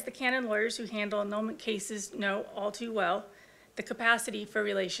 and as the canon lawyers who handle annulment cases know all too well, the capacity for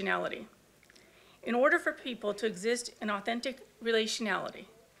relationality. In order for people to exist in authentic relationality,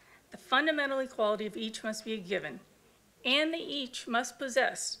 the fundamental equality of each must be a given, and they each must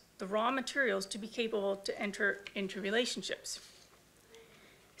possess the raw materials to be capable to enter into relationships.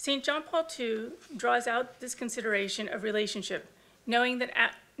 St. John Paul II draws out this consideration of relationship, noting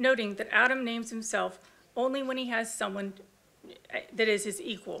that Adam names himself only when he has someone that is his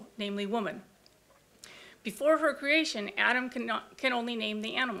equal, namely woman. Before her creation, Adam can only name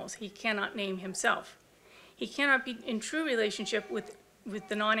the animals. He cannot name himself. He cannot be in true relationship with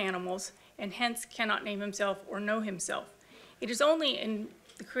the non-animals, and hence cannot name himself or know himself. It is only in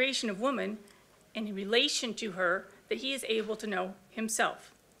the creation of woman and in relation to her that he is able to know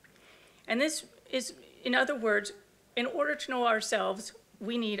himself. And this is, in other words, in order to know ourselves,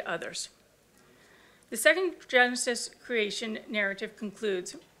 we need others. The second Genesis creation narrative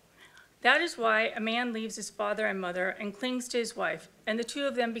concludes, that is why a man leaves his father and mother and clings to his wife, and the two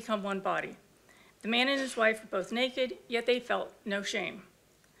of them become one body. The man and his wife were both naked, yet they felt no shame.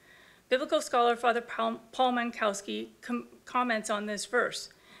 Biblical scholar Father Paul Mankowski comments on this verse,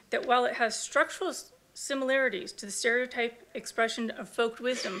 that while it has structural similarities to the stereotype expression of folk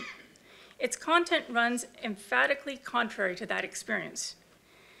wisdom, its content runs emphatically contrary to that experience.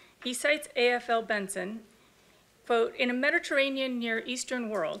 He cites A.F.L. Benson, quote, in a Mediterranean Near Eastern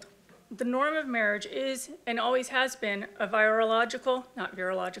world, the norm of marriage is and always has been a virological, not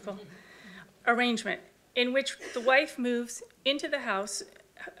virological, arrangement in which the wife moves into the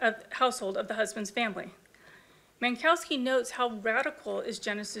household of the husband's family. Mankowski notes how radical is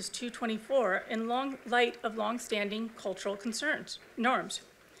Genesis 2:24 in light of long-standing cultural norms.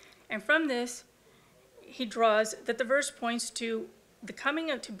 And from this, he draws that the verse points to the coming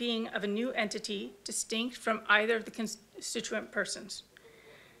into being of a new entity distinct from either of the constituent persons.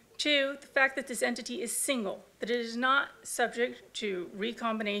 2, the fact that this entity is single, that it is not subject to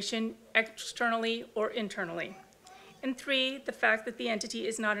recombination externally or internally. And 3, the fact that the entity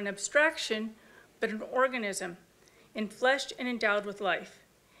is not an abstraction, but an organism, enfleshed and endowed with life.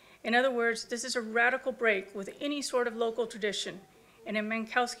 In other words, this is a radical break with any sort of local tradition, and in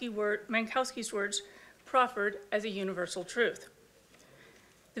Mankowski's words, proffered as a universal truth.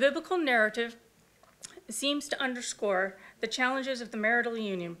 The biblical narrative seems to underscore the challenges of the marital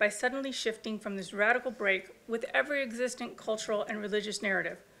union by suddenly shifting from this radical break with every existent cultural and religious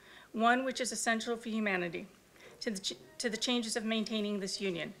narrative, one which is essential for humanity, to the changes of maintaining this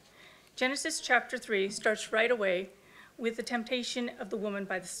union. Genesis chapter 3 starts right away with the temptation of the woman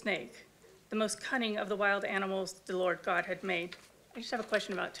by the snake, the most cunning of the wild animals the Lord God had made. I just have a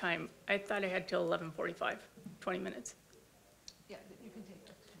question about time. I thought I had till 11:45, 20 minutes. Yeah, you can take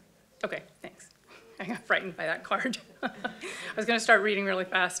that. Okay, thanks. I got frightened by that card. I was going to start reading really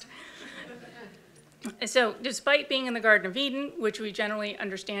fast. So, despite being in the Garden of Eden, which we generally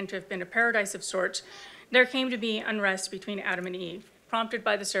understand to have been a paradise of sorts, there came to be unrest between Adam and Eve, prompted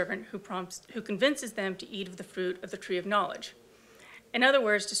by the serpent who convinces them to eat of the fruit of the tree of knowledge. In other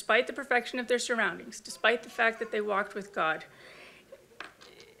words, despite the perfection of their surroundings, despite the fact that they walked with God,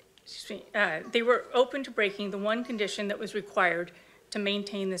 they were open to breaking the one condition that was required to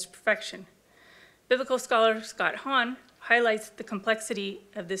maintain this perfection. Biblical scholar Scott Hahn highlights the complexity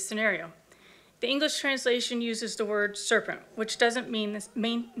of this scenario. The English translation uses the word serpent, which doesn't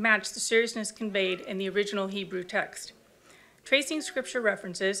match the seriousness conveyed in the original Hebrew text. Tracing scripture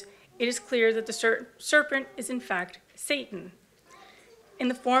references, it is clear that the serpent is in fact Satan, in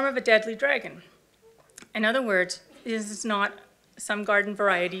the form of a deadly dragon. In other words, this is not some garden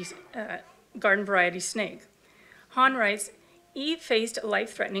variety snake. Hahn writes, Eve faced a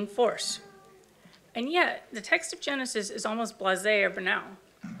life-threatening force. And yet, the text of Genesis is almost blasé or banal.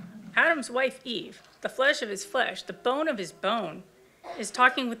 Adam's wife Eve, the flesh of his flesh, the bone of his bone, is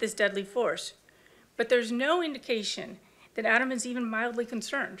talking with this deadly force. But there's no indication that Adam is even mildly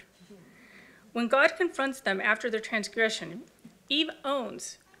concerned. When God confronts them after their transgression, Eve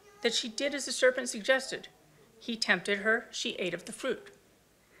owns that she did as the serpent suggested. He tempted her, she ate of the fruit.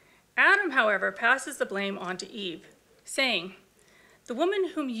 Adam, however, passes the blame on to Eve, saying, "The woman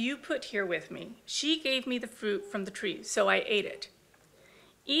whom you put here with me, she gave me the fruit from the tree, so I ate it."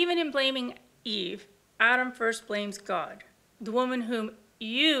 Even in blaming Eve, Adam first blames God, "The woman whom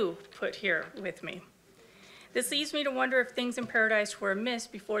you put here with me." This leads me to wonder if things in paradise were amiss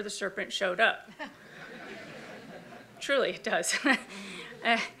before the serpent showed up. Truly, it does.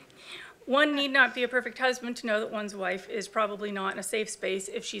 One need not be a perfect husband to know that one's wife is probably not in a safe space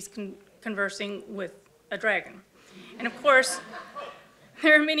if she's conversing with a dragon. And of course,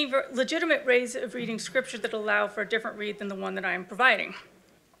 there are many legitimate ways of reading scripture that allow for a different read than the one that I am providing.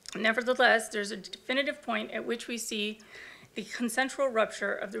 Nevertheless, there's a definitive point at which we see the consensual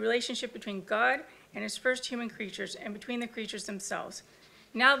rupture of the relationship between God and his first human creatures and between the creatures themselves.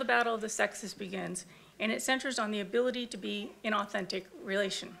 Now the battle of the sexes begins, and it centers on the ability to be in authentic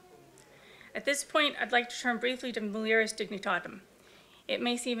relation. At this point, I'd like to turn briefly to mulieris dignitatem. It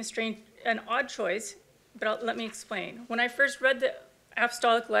may seem an odd choice, but let me explain. When I first read the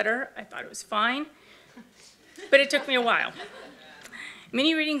apostolic letter, I thought it was fine, but it took me a while.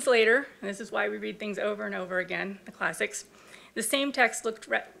 Many readings later, and this is why we read things over and over again, the classics, the same text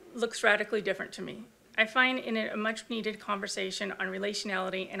looks radically different to me. I find in it a much needed conversation on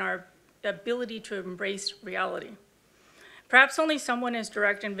relationality and our ability to embrace reality. Perhaps only someone as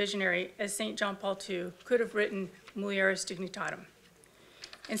direct and visionary as St. John Paul II could have written mulieris dignitatem.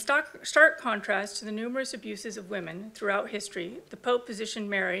 In stark contrast to the numerous abuses of women throughout history, the Pope positioned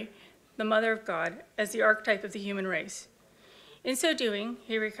Mary, the Mother of God, as the archetype of the human race. In so doing,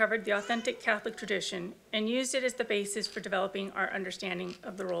 he recovered the authentic Catholic tradition and used it as the basis for developing our understanding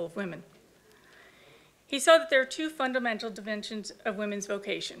of the role of women. He saw that there are two fundamental dimensions of women's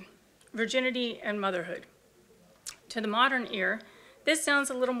vocation: virginity and motherhood. To the modern ear, this sounds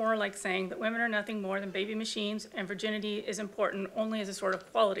a little more like saying that women are nothing more than baby machines and virginity is important only as a sort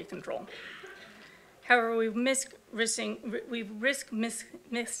of quality control. However, we risk missing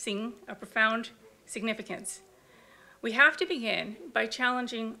a profound significance. We have to begin by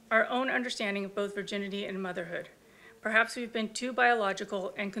challenging our own understanding of both virginity and motherhood. Perhaps we've been too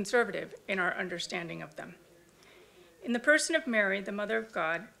biological and conservative in our understanding of them. In the person of Mary, the Mother of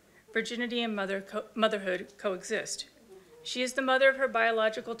God, virginity and motherhood coexist. She is the mother of her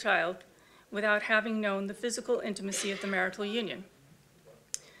biological child without having known the physical intimacy of the marital union.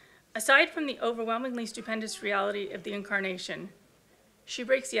 Aside from the overwhelmingly stupendous reality of the incarnation, she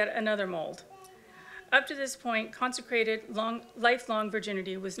breaks yet another mold. Up to this point, consecrated lifelong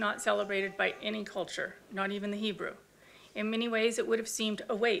virginity was not celebrated by any culture, not even the Hebrew. In many ways, it would have seemed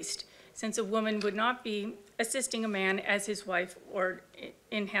a waste, since a woman would not be assisting a man as his wife or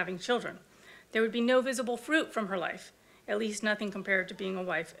in having children. There would be no visible fruit from her life, at least nothing compared to being a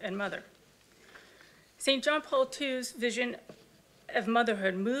wife and mother. St. John Paul II's vision of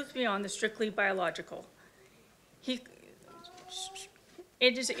motherhood moves beyond the strictly biological. It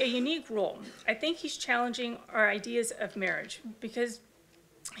is a unique role. I think he's challenging our ideas of marriage because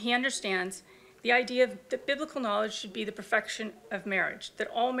he understands the idea that biblical knowledge should be the perfection of marriage, that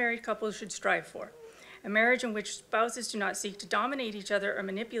all married couples should strive for. A marriage in which spouses do not seek to dominate each other or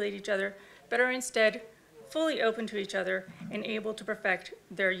manipulate each other, but are instead fully open to each other and able to perfect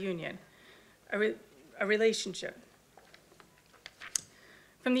their union, a relationship.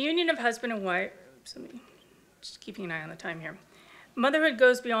 From the union of husband and wife, just keeping an eye on the time here. Motherhood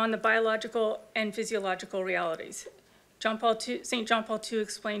goes beyond the biological and physiological realities. St. John Paul II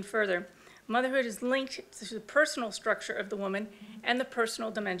explained further, motherhood is linked to the personal structure of the woman and the personal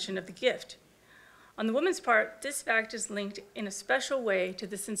dimension of the gift. On the woman's part, this fact is linked in a special way to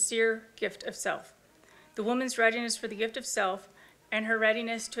the sincere gift of self, the woman's readiness for the gift of self and her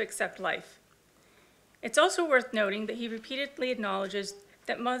readiness to accept life. It's also worth noting that he repeatedly acknowledges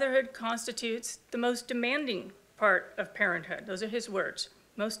that motherhood constitutes the most demanding part of parenthood. Those are his words,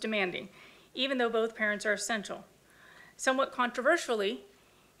 most demanding, even though both parents are essential. Somewhat controversially,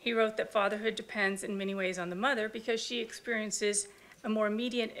 he wrote that fatherhood depends in many ways on the mother because she experiences a more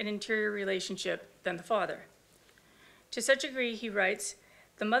immediate and interior relationship than the father. To such a degree, he writes,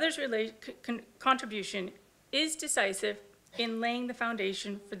 the mother's contribution is decisive in laying the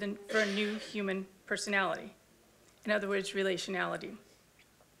foundation for a new human personality. In other words, relationality.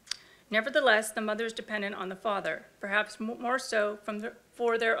 Nevertheless, the mother is dependent on the father, perhaps more so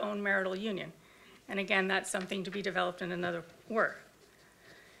for their own marital union. And again, that's something to be developed in another work.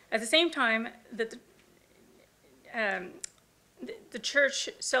 At the same time that the church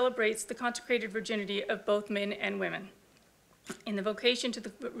celebrates the consecrated virginity of both men and women in the vocation to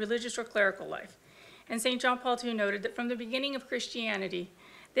the religious or clerical life. And St. John Paul II noted that from the beginning of Christianity,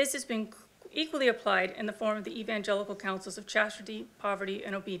 this has been equally applied in the form of the evangelical counsels of chastity, poverty,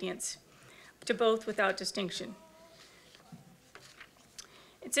 and obedience, to both without distinction.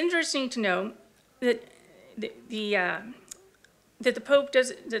 It's interesting to know that the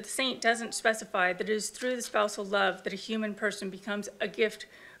saint doesn't specify that it is through the spousal love that a human person becomes a gift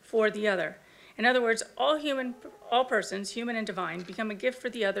for the other. In other words, all persons, human and divine, become a gift for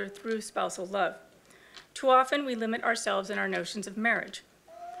the other through spousal love. Too often we limit ourselves in our notions of marriage.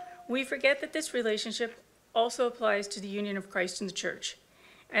 We forget that this relationship also applies to the union of Christ and the church.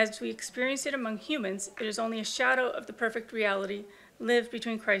 As we experience it among humans, it is only a shadow of the perfect reality lived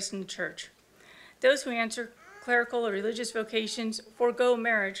between Christ and the church. Those who answer clerical or religious vocations forego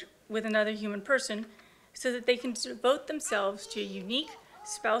marriage with another human person so that they can devote themselves to a unique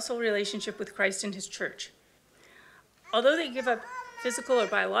spousal relationship with Christ and his church. Although they give up physical or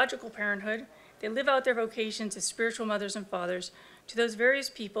biological parenthood, they live out their vocations as spiritual mothers and fathers to those various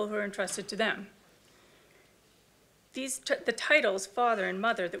people who are entrusted to them. The titles, father and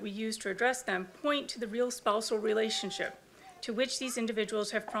mother, that we use to address them point to the real spousal relationship to which these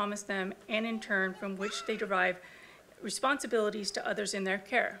individuals have promised them, and in turn from which they derive responsibilities to others in their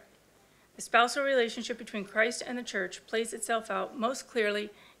care. The spousal relationship between Christ and the church plays itself out most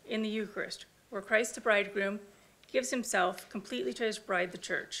clearly in the Eucharist, where Christ the bridegroom gives himself completely to his bride, the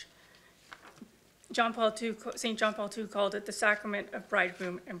church. St. John Paul II called it the sacrament of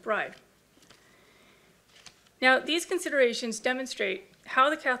bridegroom and bride. Now, these considerations demonstrate how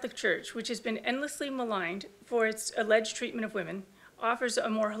the Catholic Church, which has been endlessly maligned for its alleged treatment of women, offers a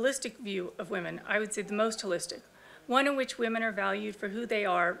more holistic view of women, I would say the most holistic, one in which women are valued for who they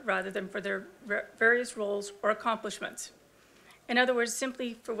are rather than for their various roles or accomplishments. In other words,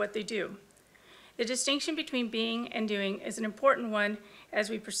 simply for what they do. The distinction between being and doing is an important one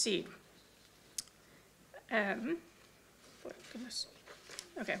as we proceed. Okay,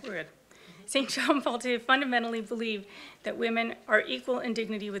 we're good. St. John Paul II fundamentally believed that women are equal in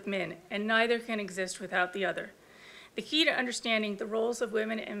dignity with men, and neither can exist without the other. The key to understanding the roles of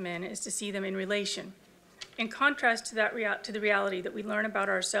women and men is to see them in relation. In contrast to the reality that we learn about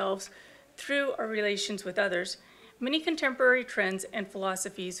ourselves through our relations with others, many contemporary trends and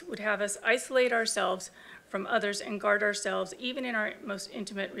philosophies would have us isolate ourselves from others and guard ourselves even in our most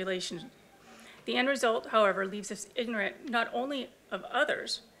intimate relations. The end result, however, leaves us ignorant not only of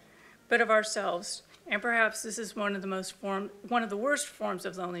others, but of ourselves, and perhaps this is one of the worst forms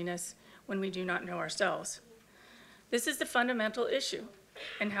of loneliness when we do not know ourselves. This is the fundamental issue,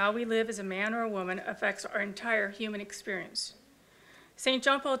 and how we live as a man or a woman affects our entire human experience. St.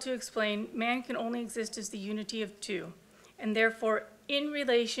 John Paul II explained, man can only exist as the unity of two, and therefore in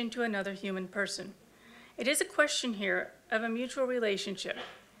relation to another human person. It is a question here of a mutual relationship,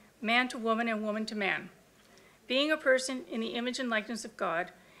 man to woman and woman to man. Being a person in the image and likeness of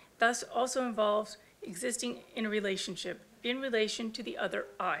God thus also involves existing in a relationship, in relation to the other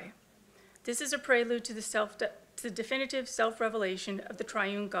I. This is a prelude to the definitive self-revelation of the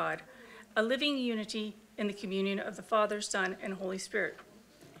triune God, a living unity in the communion of the Father, Son, and Holy Spirit.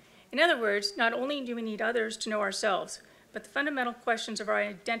 In other words, not only do we need others to know ourselves, but the fundamental questions of our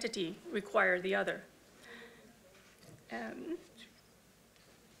identity require the other.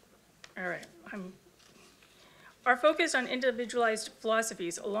 Our focus on individualized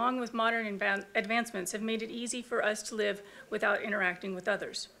philosophies, along with modern advancements, have made it easy for us to live without interacting with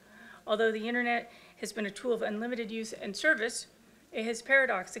others. Although the internet has been a tool of unlimited use and service, it has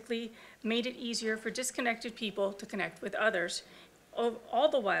paradoxically made it easier for disconnected people to connect with others, all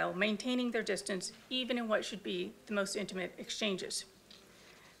the while maintaining their distance, even in what should be the most intimate exchanges.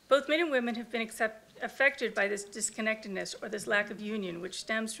 Both men and women have been affected by this disconnectedness or this lack of union, which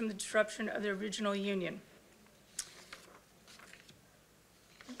stems from the disruption of the original union.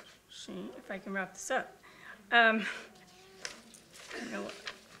 See if I can wrap this up. I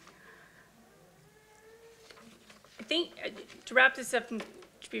think to wrap this up and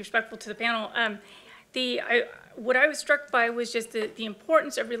to be respectful to the panel, what I was struck by was just the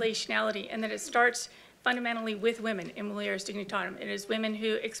importance of relationality, and that it starts fundamentally with women in Mulieris Dignitatem. It is women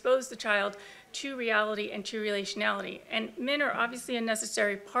who expose the child to reality and to relationality. And men are obviously a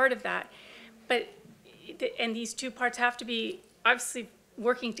necessary part of that, and these two parts have to be obviously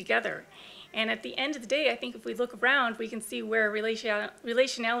working together. And at the end of the day, I think if we look around, we can see where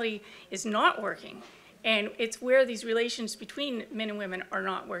relationality is not working. And it's where these relations between men and women are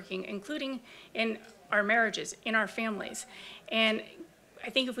not working, including in our marriages, in our families. And I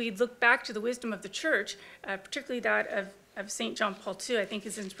think if we look back to the wisdom of the church, particularly that of St. John Paul II, I think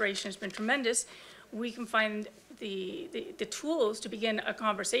his inspiration has been tremendous. We can find the tools to begin a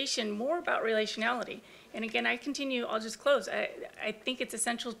conversation more about relationality. And again, I'll just close. I think it's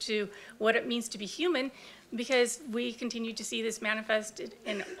essential to what it means to be human, because we continue to see this manifested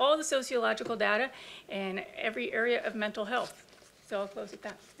in all the sociological data and every area of mental health. So I'll close with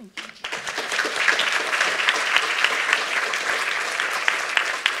that. Thank you.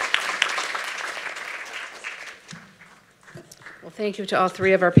 Well, thank you to all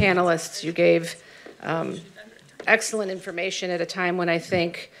three of our panelists. You gave excellent information at a time when I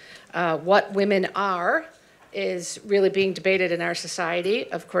think what women are is really being debated in our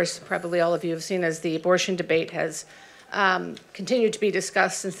society. Of course, probably all of you have seen as the abortion debate has continued to be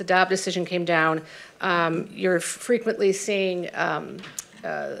discussed since the Dobbs decision came down. You're frequently seeing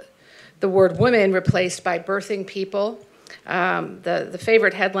the word women replaced by birthing people. The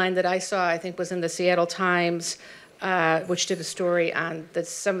favorite headline that I saw, I think, was in the Seattle Times, which did a story on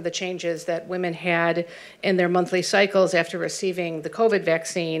some of the changes that women had in their monthly cycles after receiving the COVID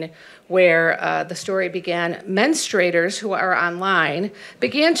vaccine, where the story began, menstruators who are online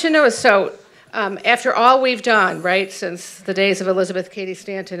began to notice. So after all we've done, right, since the days of Elizabeth Cady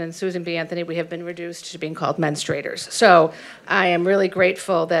Stanton and Susan B. Anthony, we have been reduced to being called menstruators. So I am really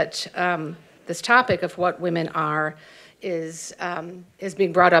grateful that this topic of what women are is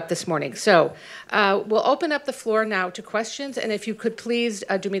being brought up this morning. So we'll open up the floor now to questions, and if you could please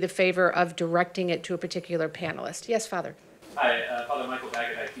do me the favor of directing it to a particular panelist. Yes, Father. Hi, Father Michael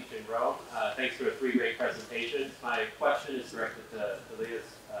Baggett. I teach in Rome. Thanks for the 3 great presentations. My question is directed to Leah's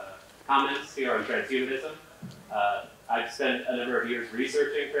comments here on transhumanism. I've spent a number of years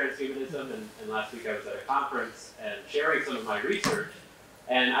researching transhumanism, and last week I was at a conference and sharing some of my research.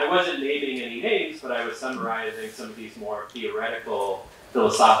 And I wasn't naming any names, but I was summarizing some of these more theoretical,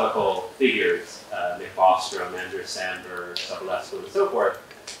 philosophical figures, Nick Bostrom, Andrew Sandberg, Libresco, and so forth.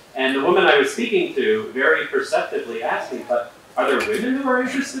 And the woman I was speaking to very perceptively asked me, but are there women who are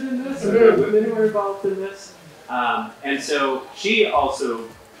interested in this? Are there women who are involved in this? And so she also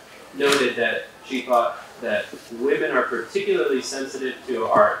noted that she thought that women are particularly sensitive to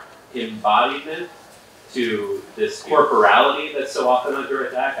our embodiment, to this corporality that's so often under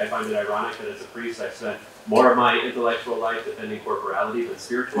attack. I find it ironic that as a priest I've spent more of my intellectual life defending corporality than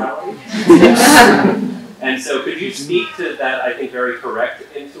spirituality. And so could you speak to that, I think, very correct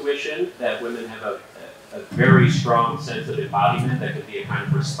intuition that women have a very strong sense of embodiment that could be a kind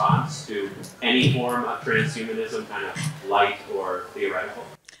of response to any form of transhumanism, kind of light or theoretical?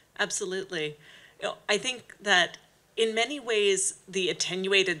 Absolutely. I think that in many ways the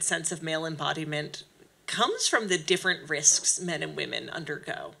attenuated sense of male embodiment comes from the different risks men and women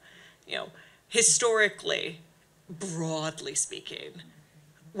undergo. Historically, broadly speaking,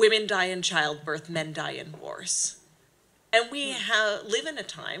 women die in childbirth, men die in wars. And we live in a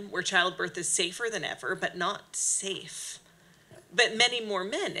time where childbirth is safer than ever, but not safe. But many more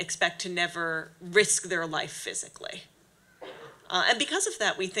men expect to never risk their life physically. And because of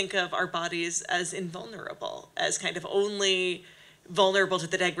that, we think of our bodies as invulnerable, as kind of only vulnerable to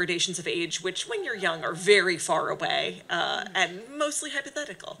the degradations of age, which when you're young are very far away and mostly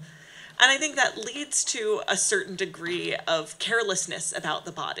hypothetical. And I think that leads to a certain degree of carelessness about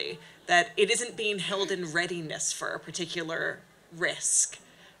the body, that it isn't being held in readiness for a particular risk.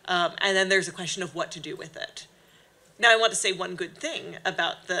 And then there's a question of what to do with it. Now, I want to say one good thing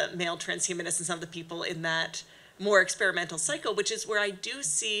about the male transhumanists and some of the people in that more experimental cycle, which is where I do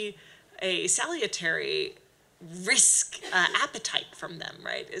see a salutary risk appetite from them,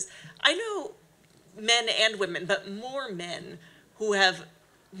 right? I know men and women, but more men who have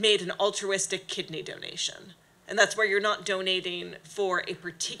made an altruistic kidney donation. And that's where you're not donating for a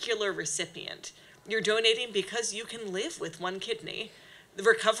particular recipient. You're donating because you can live with one kidney. The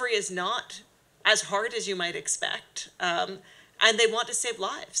recovery is not as hard as you might expect. And they want to save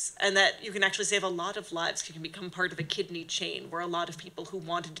lives, and that you can actually save a lot of lives. You can become part of a kidney chain where a lot of people who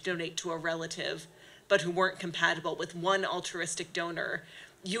wanted to donate to a relative but who weren't compatible with one altruistic donor,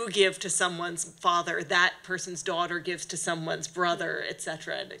 you give to someone's father, that person's daughter gives to someone's brother,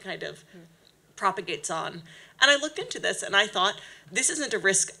 etc., and it kind of propagates on. And I looked into this and I thought, this isn't a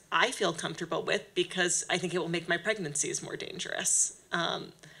risk I feel comfortable with because I think it will make my pregnancies more dangerous.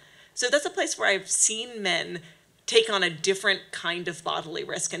 So that's a place where I've seen men take on a different kind of bodily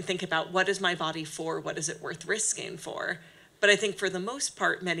risk and think about, what is my body for? What is it worth risking for? But I think for the most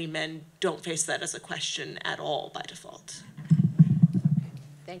part, many men don't face that as a question at all by default.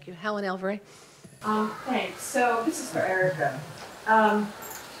 Thank you. Helen Elvery. Thanks. So this is for Erika.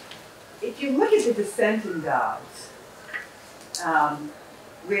 If you look at the dissent in Dobbs,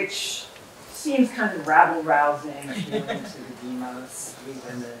 which seems kind of rabble-rousing, appealing to the demos, we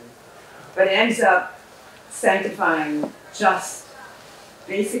women, but it ends up sanctifying just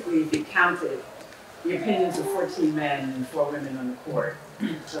basically, if you counted, the opinions of 14 men and 4 women on the court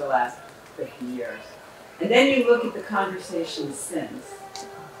for the last 50 years. And then you look at the conversation since.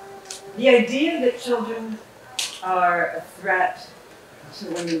 The idea that children are a threat to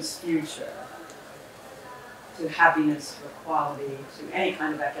women's future, to happiness, to equality, to any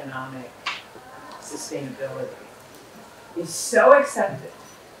kind of economic sustainability, is so accepted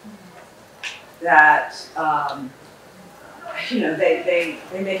that they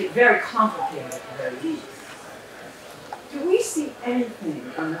make it very complicated at the very least. Do we see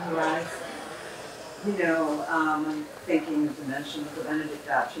anything on the horizon? I'm thinking of the mention of the Benedict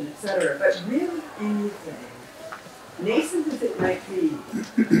option, et cetera, but really anything, nascent as it might be,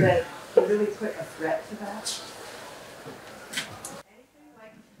 that can really put a threat to that?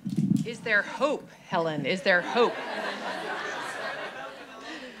 Is there hope, Helen? Is there hope?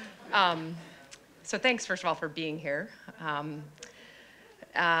 So thanks, first of all, for being here.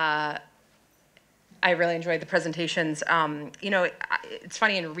 I really enjoyed the presentations. It's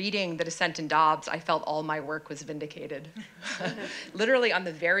funny, in reading The Dissent in Dobbs, I felt all my work was vindicated. Literally on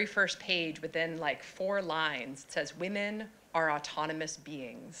the very first page, within like 4 lines, it says, women are autonomous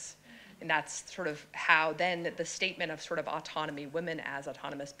beings. And that's sort of how then the statement of sort of autonomy, women as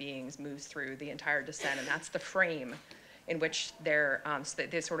autonomous beings, moves through the entire dissent. And that's the frame in which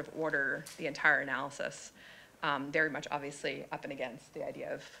they sort of order the entire analysis, very much obviously up and against the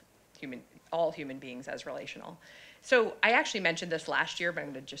idea of all human beings as relational. So I actually mentioned this last year, but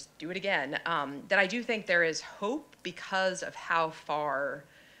I'm going to just do it again, that I do think there is hope because of how far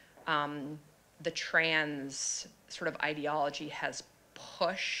the trans sort of ideology has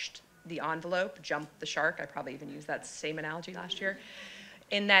pushed the envelope, jumped the shark. I probably even used that same analogy last year,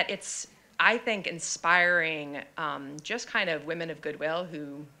 in that it's, I think, inspiring just kind of women of goodwill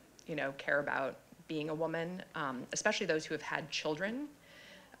who, care about being a woman, especially those who have had children,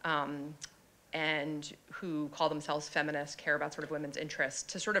 and who call themselves feminists, care about sort of women's interests,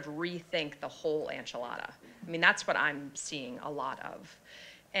 to sort of rethink the whole enchilada. I mean, that's what I'm seeing a lot of.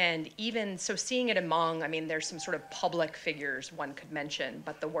 And even so, seeing it among, there's some sort of public figures one could mention,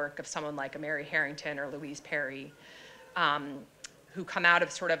 but the work of someone like a Mary Harrington or Louise Perry, who come out of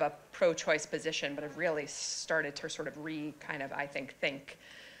sort of a pro-choice position, but have really started to sort of think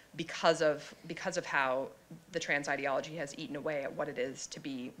because of how the trans ideology has eaten away at what it is to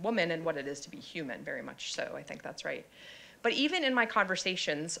be woman and what it is to be human, very much so. I think that's right. But even in my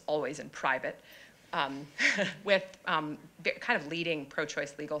conversations, always in private, with kind of leading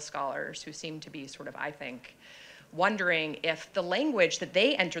pro-choice legal scholars who seem to be sort of, I think, wondering if the language that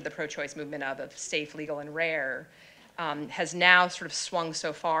they entered the pro-choice movement of safe, legal, and rare, has now sort of swung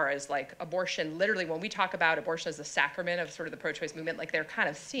so far as like abortion, literally when we talk about abortion as a sacrament of sort of the pro-choice movement, like they're kind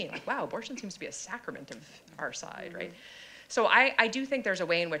of seeing like, wow, abortion seems to be a sacrament of our side, right? So I do think there's a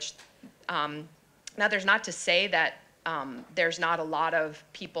way in which, now there's not to say that there's not a lot of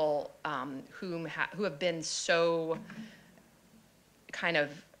people who have been so kind of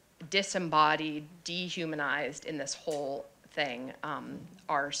disembodied, dehumanized in this whole thing,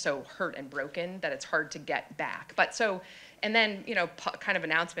 are so hurt and broken that it's hard to get back. But so, and then, kind of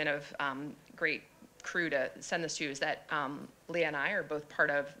announcement of great crew to send this to is that Leah and I are both part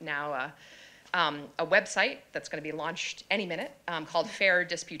of now a website that's going to be launched any minute called Fair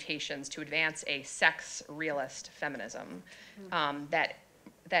Disputations to advance a sex realist feminism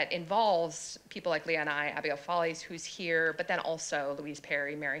that involves people like Leah and I, Abigail Follies, who's here, but then also Louise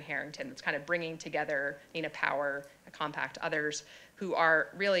Perry, Mary Harrington. It's kind of bringing together Nina Power, a Compact, others who are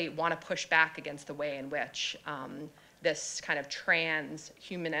really want to push back against the way in which this kind of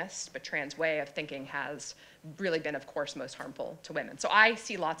trans-humanist but trans way of thinking has really been, of course, most harmful to women. So I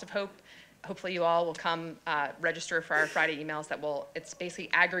see lots of hope. Hopefully you all will come register for our Friday emails it's basically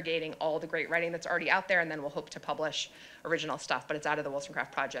aggregating all the great writing that's already out there, and then we'll hope to publish original stuff, but it's out of the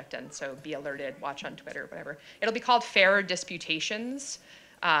Wollstonecraft Project, and so be alerted, watch on Twitter, whatever. It'll be called Fair Disputations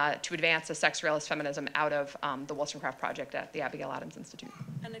to advance a sex realist feminism out of the Wollstonecraft Project at the Abigail Adams Institute.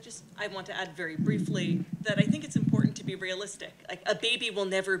 And I want to add very briefly that I think it's important to be realistic. Like, a baby will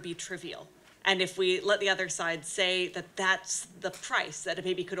never be trivial. And if we let the other side say that that's the price, that a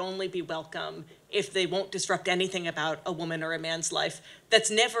baby could only be welcome if they won't disrupt anything about a woman or a man's life,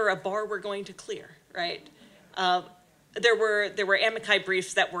 that's never a bar we're going to clear, right? There were amici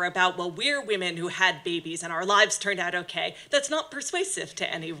briefs that were about, well, we're women who had babies and our lives turned out okay. That's not persuasive to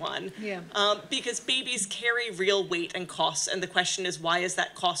anyone. Yeah. Because babies carry real weight and costs, and the question is, why is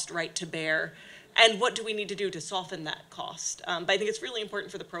that cost right to bear? And what do we need to do to soften that cost? But I think it's really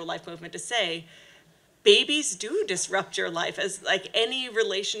important for the pro-life movement to say, babies do disrupt your life, as like any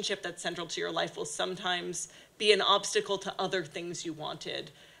relationship that's central to your life will sometimes be an obstacle to other things you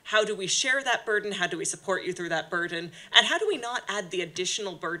wanted. How do we share that burden? How do we support you through that burden? And how do we not add the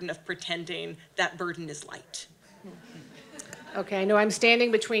additional burden of pretending that burden is light? Okay, I know I'm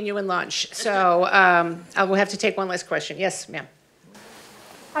standing between you and lunch, so I will have to take one last question. Yes, ma'am.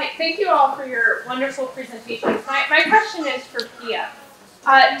 Hi, thank you all for your wonderful presentations. My question is for Pia.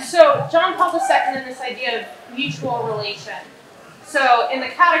 So John Paul II and this idea of mutual relation. So in the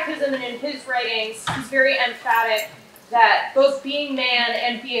Catechism and in his writings, he's very emphatic that both being man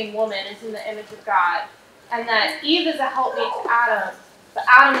and being woman is in the image of God, and that Eve is a helpmate to Adam, but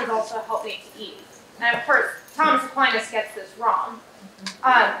Adam is also a helpmate to Eve. And of course, Thomas Aquinas gets this wrong.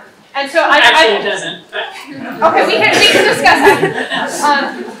 And so Actually, it doesn't. Okay, we can discuss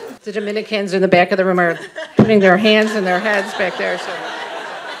that. The Dominicans in the back of the room are putting their hands in their heads back there. So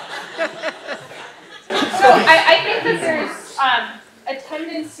I think that there's a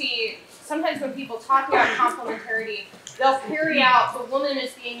tendency, sometimes when people talk about complementarity, they'll carry out the woman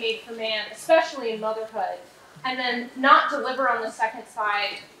is being made for man, especially in motherhood, and then not deliver on the second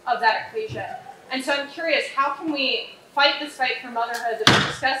side of that equation. And so I'm curious, how can we fight this fight for motherhood that we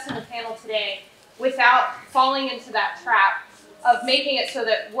discussed in the panel today without falling into that trap of making it so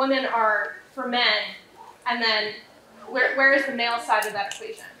that women are for men, and then where is the male side of that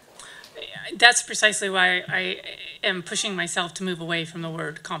equation? That's precisely why I am pushing myself to move away from the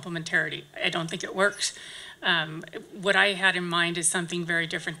word complementarity. I don't think it works. What I had in mind is something very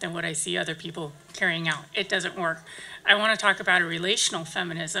different than what I see other people carrying out. It doesn't work. I want to talk about a relational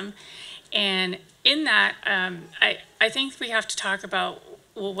feminism. And in that, I think we have to talk about,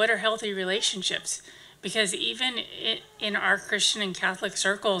 well, what are healthy relationships? Because even in our Christian and Catholic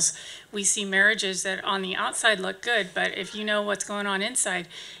circles, we see marriages that on the outside look good, but if you know what's going on inside,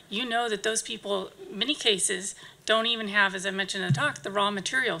 you know that those people, in many cases, don't even have, as I mentioned in the talk, the raw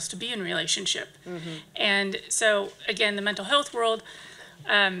materials to be in relationship. Mm-hmm. And so, again, the mental health world,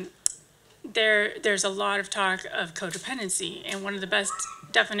 there's a lot of talk of codependency, and one of the best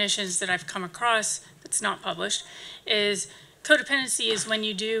definitions that I've come across that's not published is codependency is when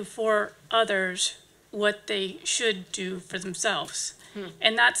you do for others what they should do for themselves.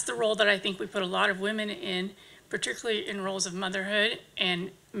 And that's the role that I think we put a lot of women in, particularly in roles of motherhood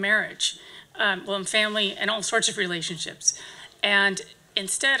and marriage, well, in family and all sorts of relationships. And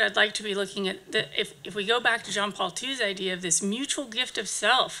instead, I'd like to be looking at, if we go back to John Paul II's idea of this mutual gift of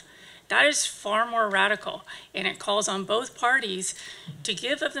self, that is far more radical, and it calls on both parties to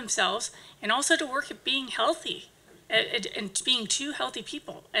give of themselves and also to work at being healthy. And being two healthy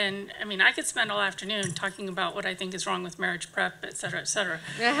people. And I mean, I could spend all afternoon talking about what I think is wrong with marriage prep, et cetera, et cetera.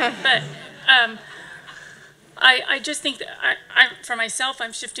 But I just think that for myself,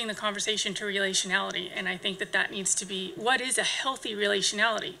 I'm shifting the conversation to relationality. And I think that needs to be, what is a healthy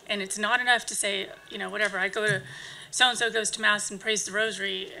relationality? And it's not enough to say, you know, whatever, I go to, so-and-so goes to mass and prays the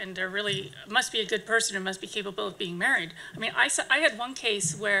rosary, and they're really, must be a good person and must be capable of being married. I mean, I had one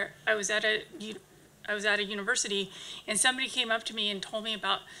case where I was at a university, and somebody came up to me and told me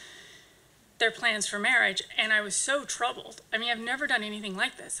about their plans for marriage, and I was so troubled. I mean, I've never done anything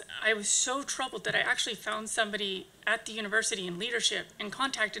like this. I was so troubled that I actually found somebody at the university in leadership and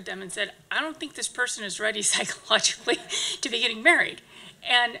contacted them and said, I don't think this person is ready psychologically to be getting married.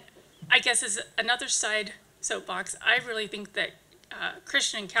 And I guess as another side soapbox, I really think that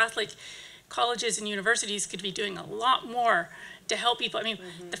Christian and Catholic colleges and universities could be doing a lot more to help people. I mean,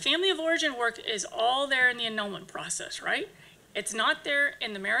 the family of origin work is all there in the annulment process, right? It's not there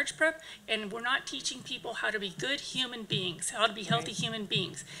in the marriage prep, and we're not teaching people how to be good human beings, how to be healthy human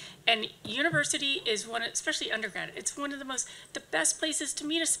beings. And university is one, especially undergrad, it's one of the best places to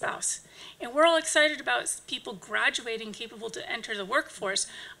meet a spouse. And we're all excited about people graduating, capable to enter the workforce.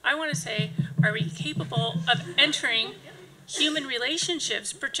 I want to say, are we capable of entering human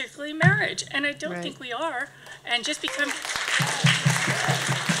relationships, particularly marriage? And I don't think we are. And just because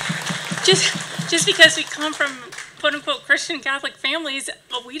we come from quote-unquote Christian Catholic families,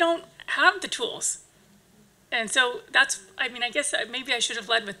 but we don't have the tools. And so that's, I mean, I guess maybe I should have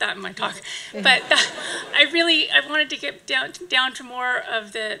led with that in my talk. But I wanted to get down to more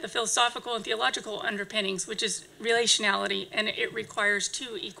of the philosophical and theological underpinnings, which is relationality, and it requires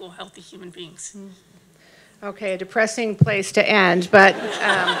two equal, healthy human beings. Okay, a depressing place to end, but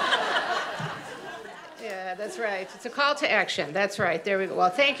yeah, that's right. It's a call to action. That's right. There we go. Well,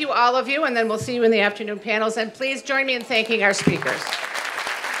 thank you, all of you, and then we'll see you in the afternoon panels. And please join me in thanking our speakers.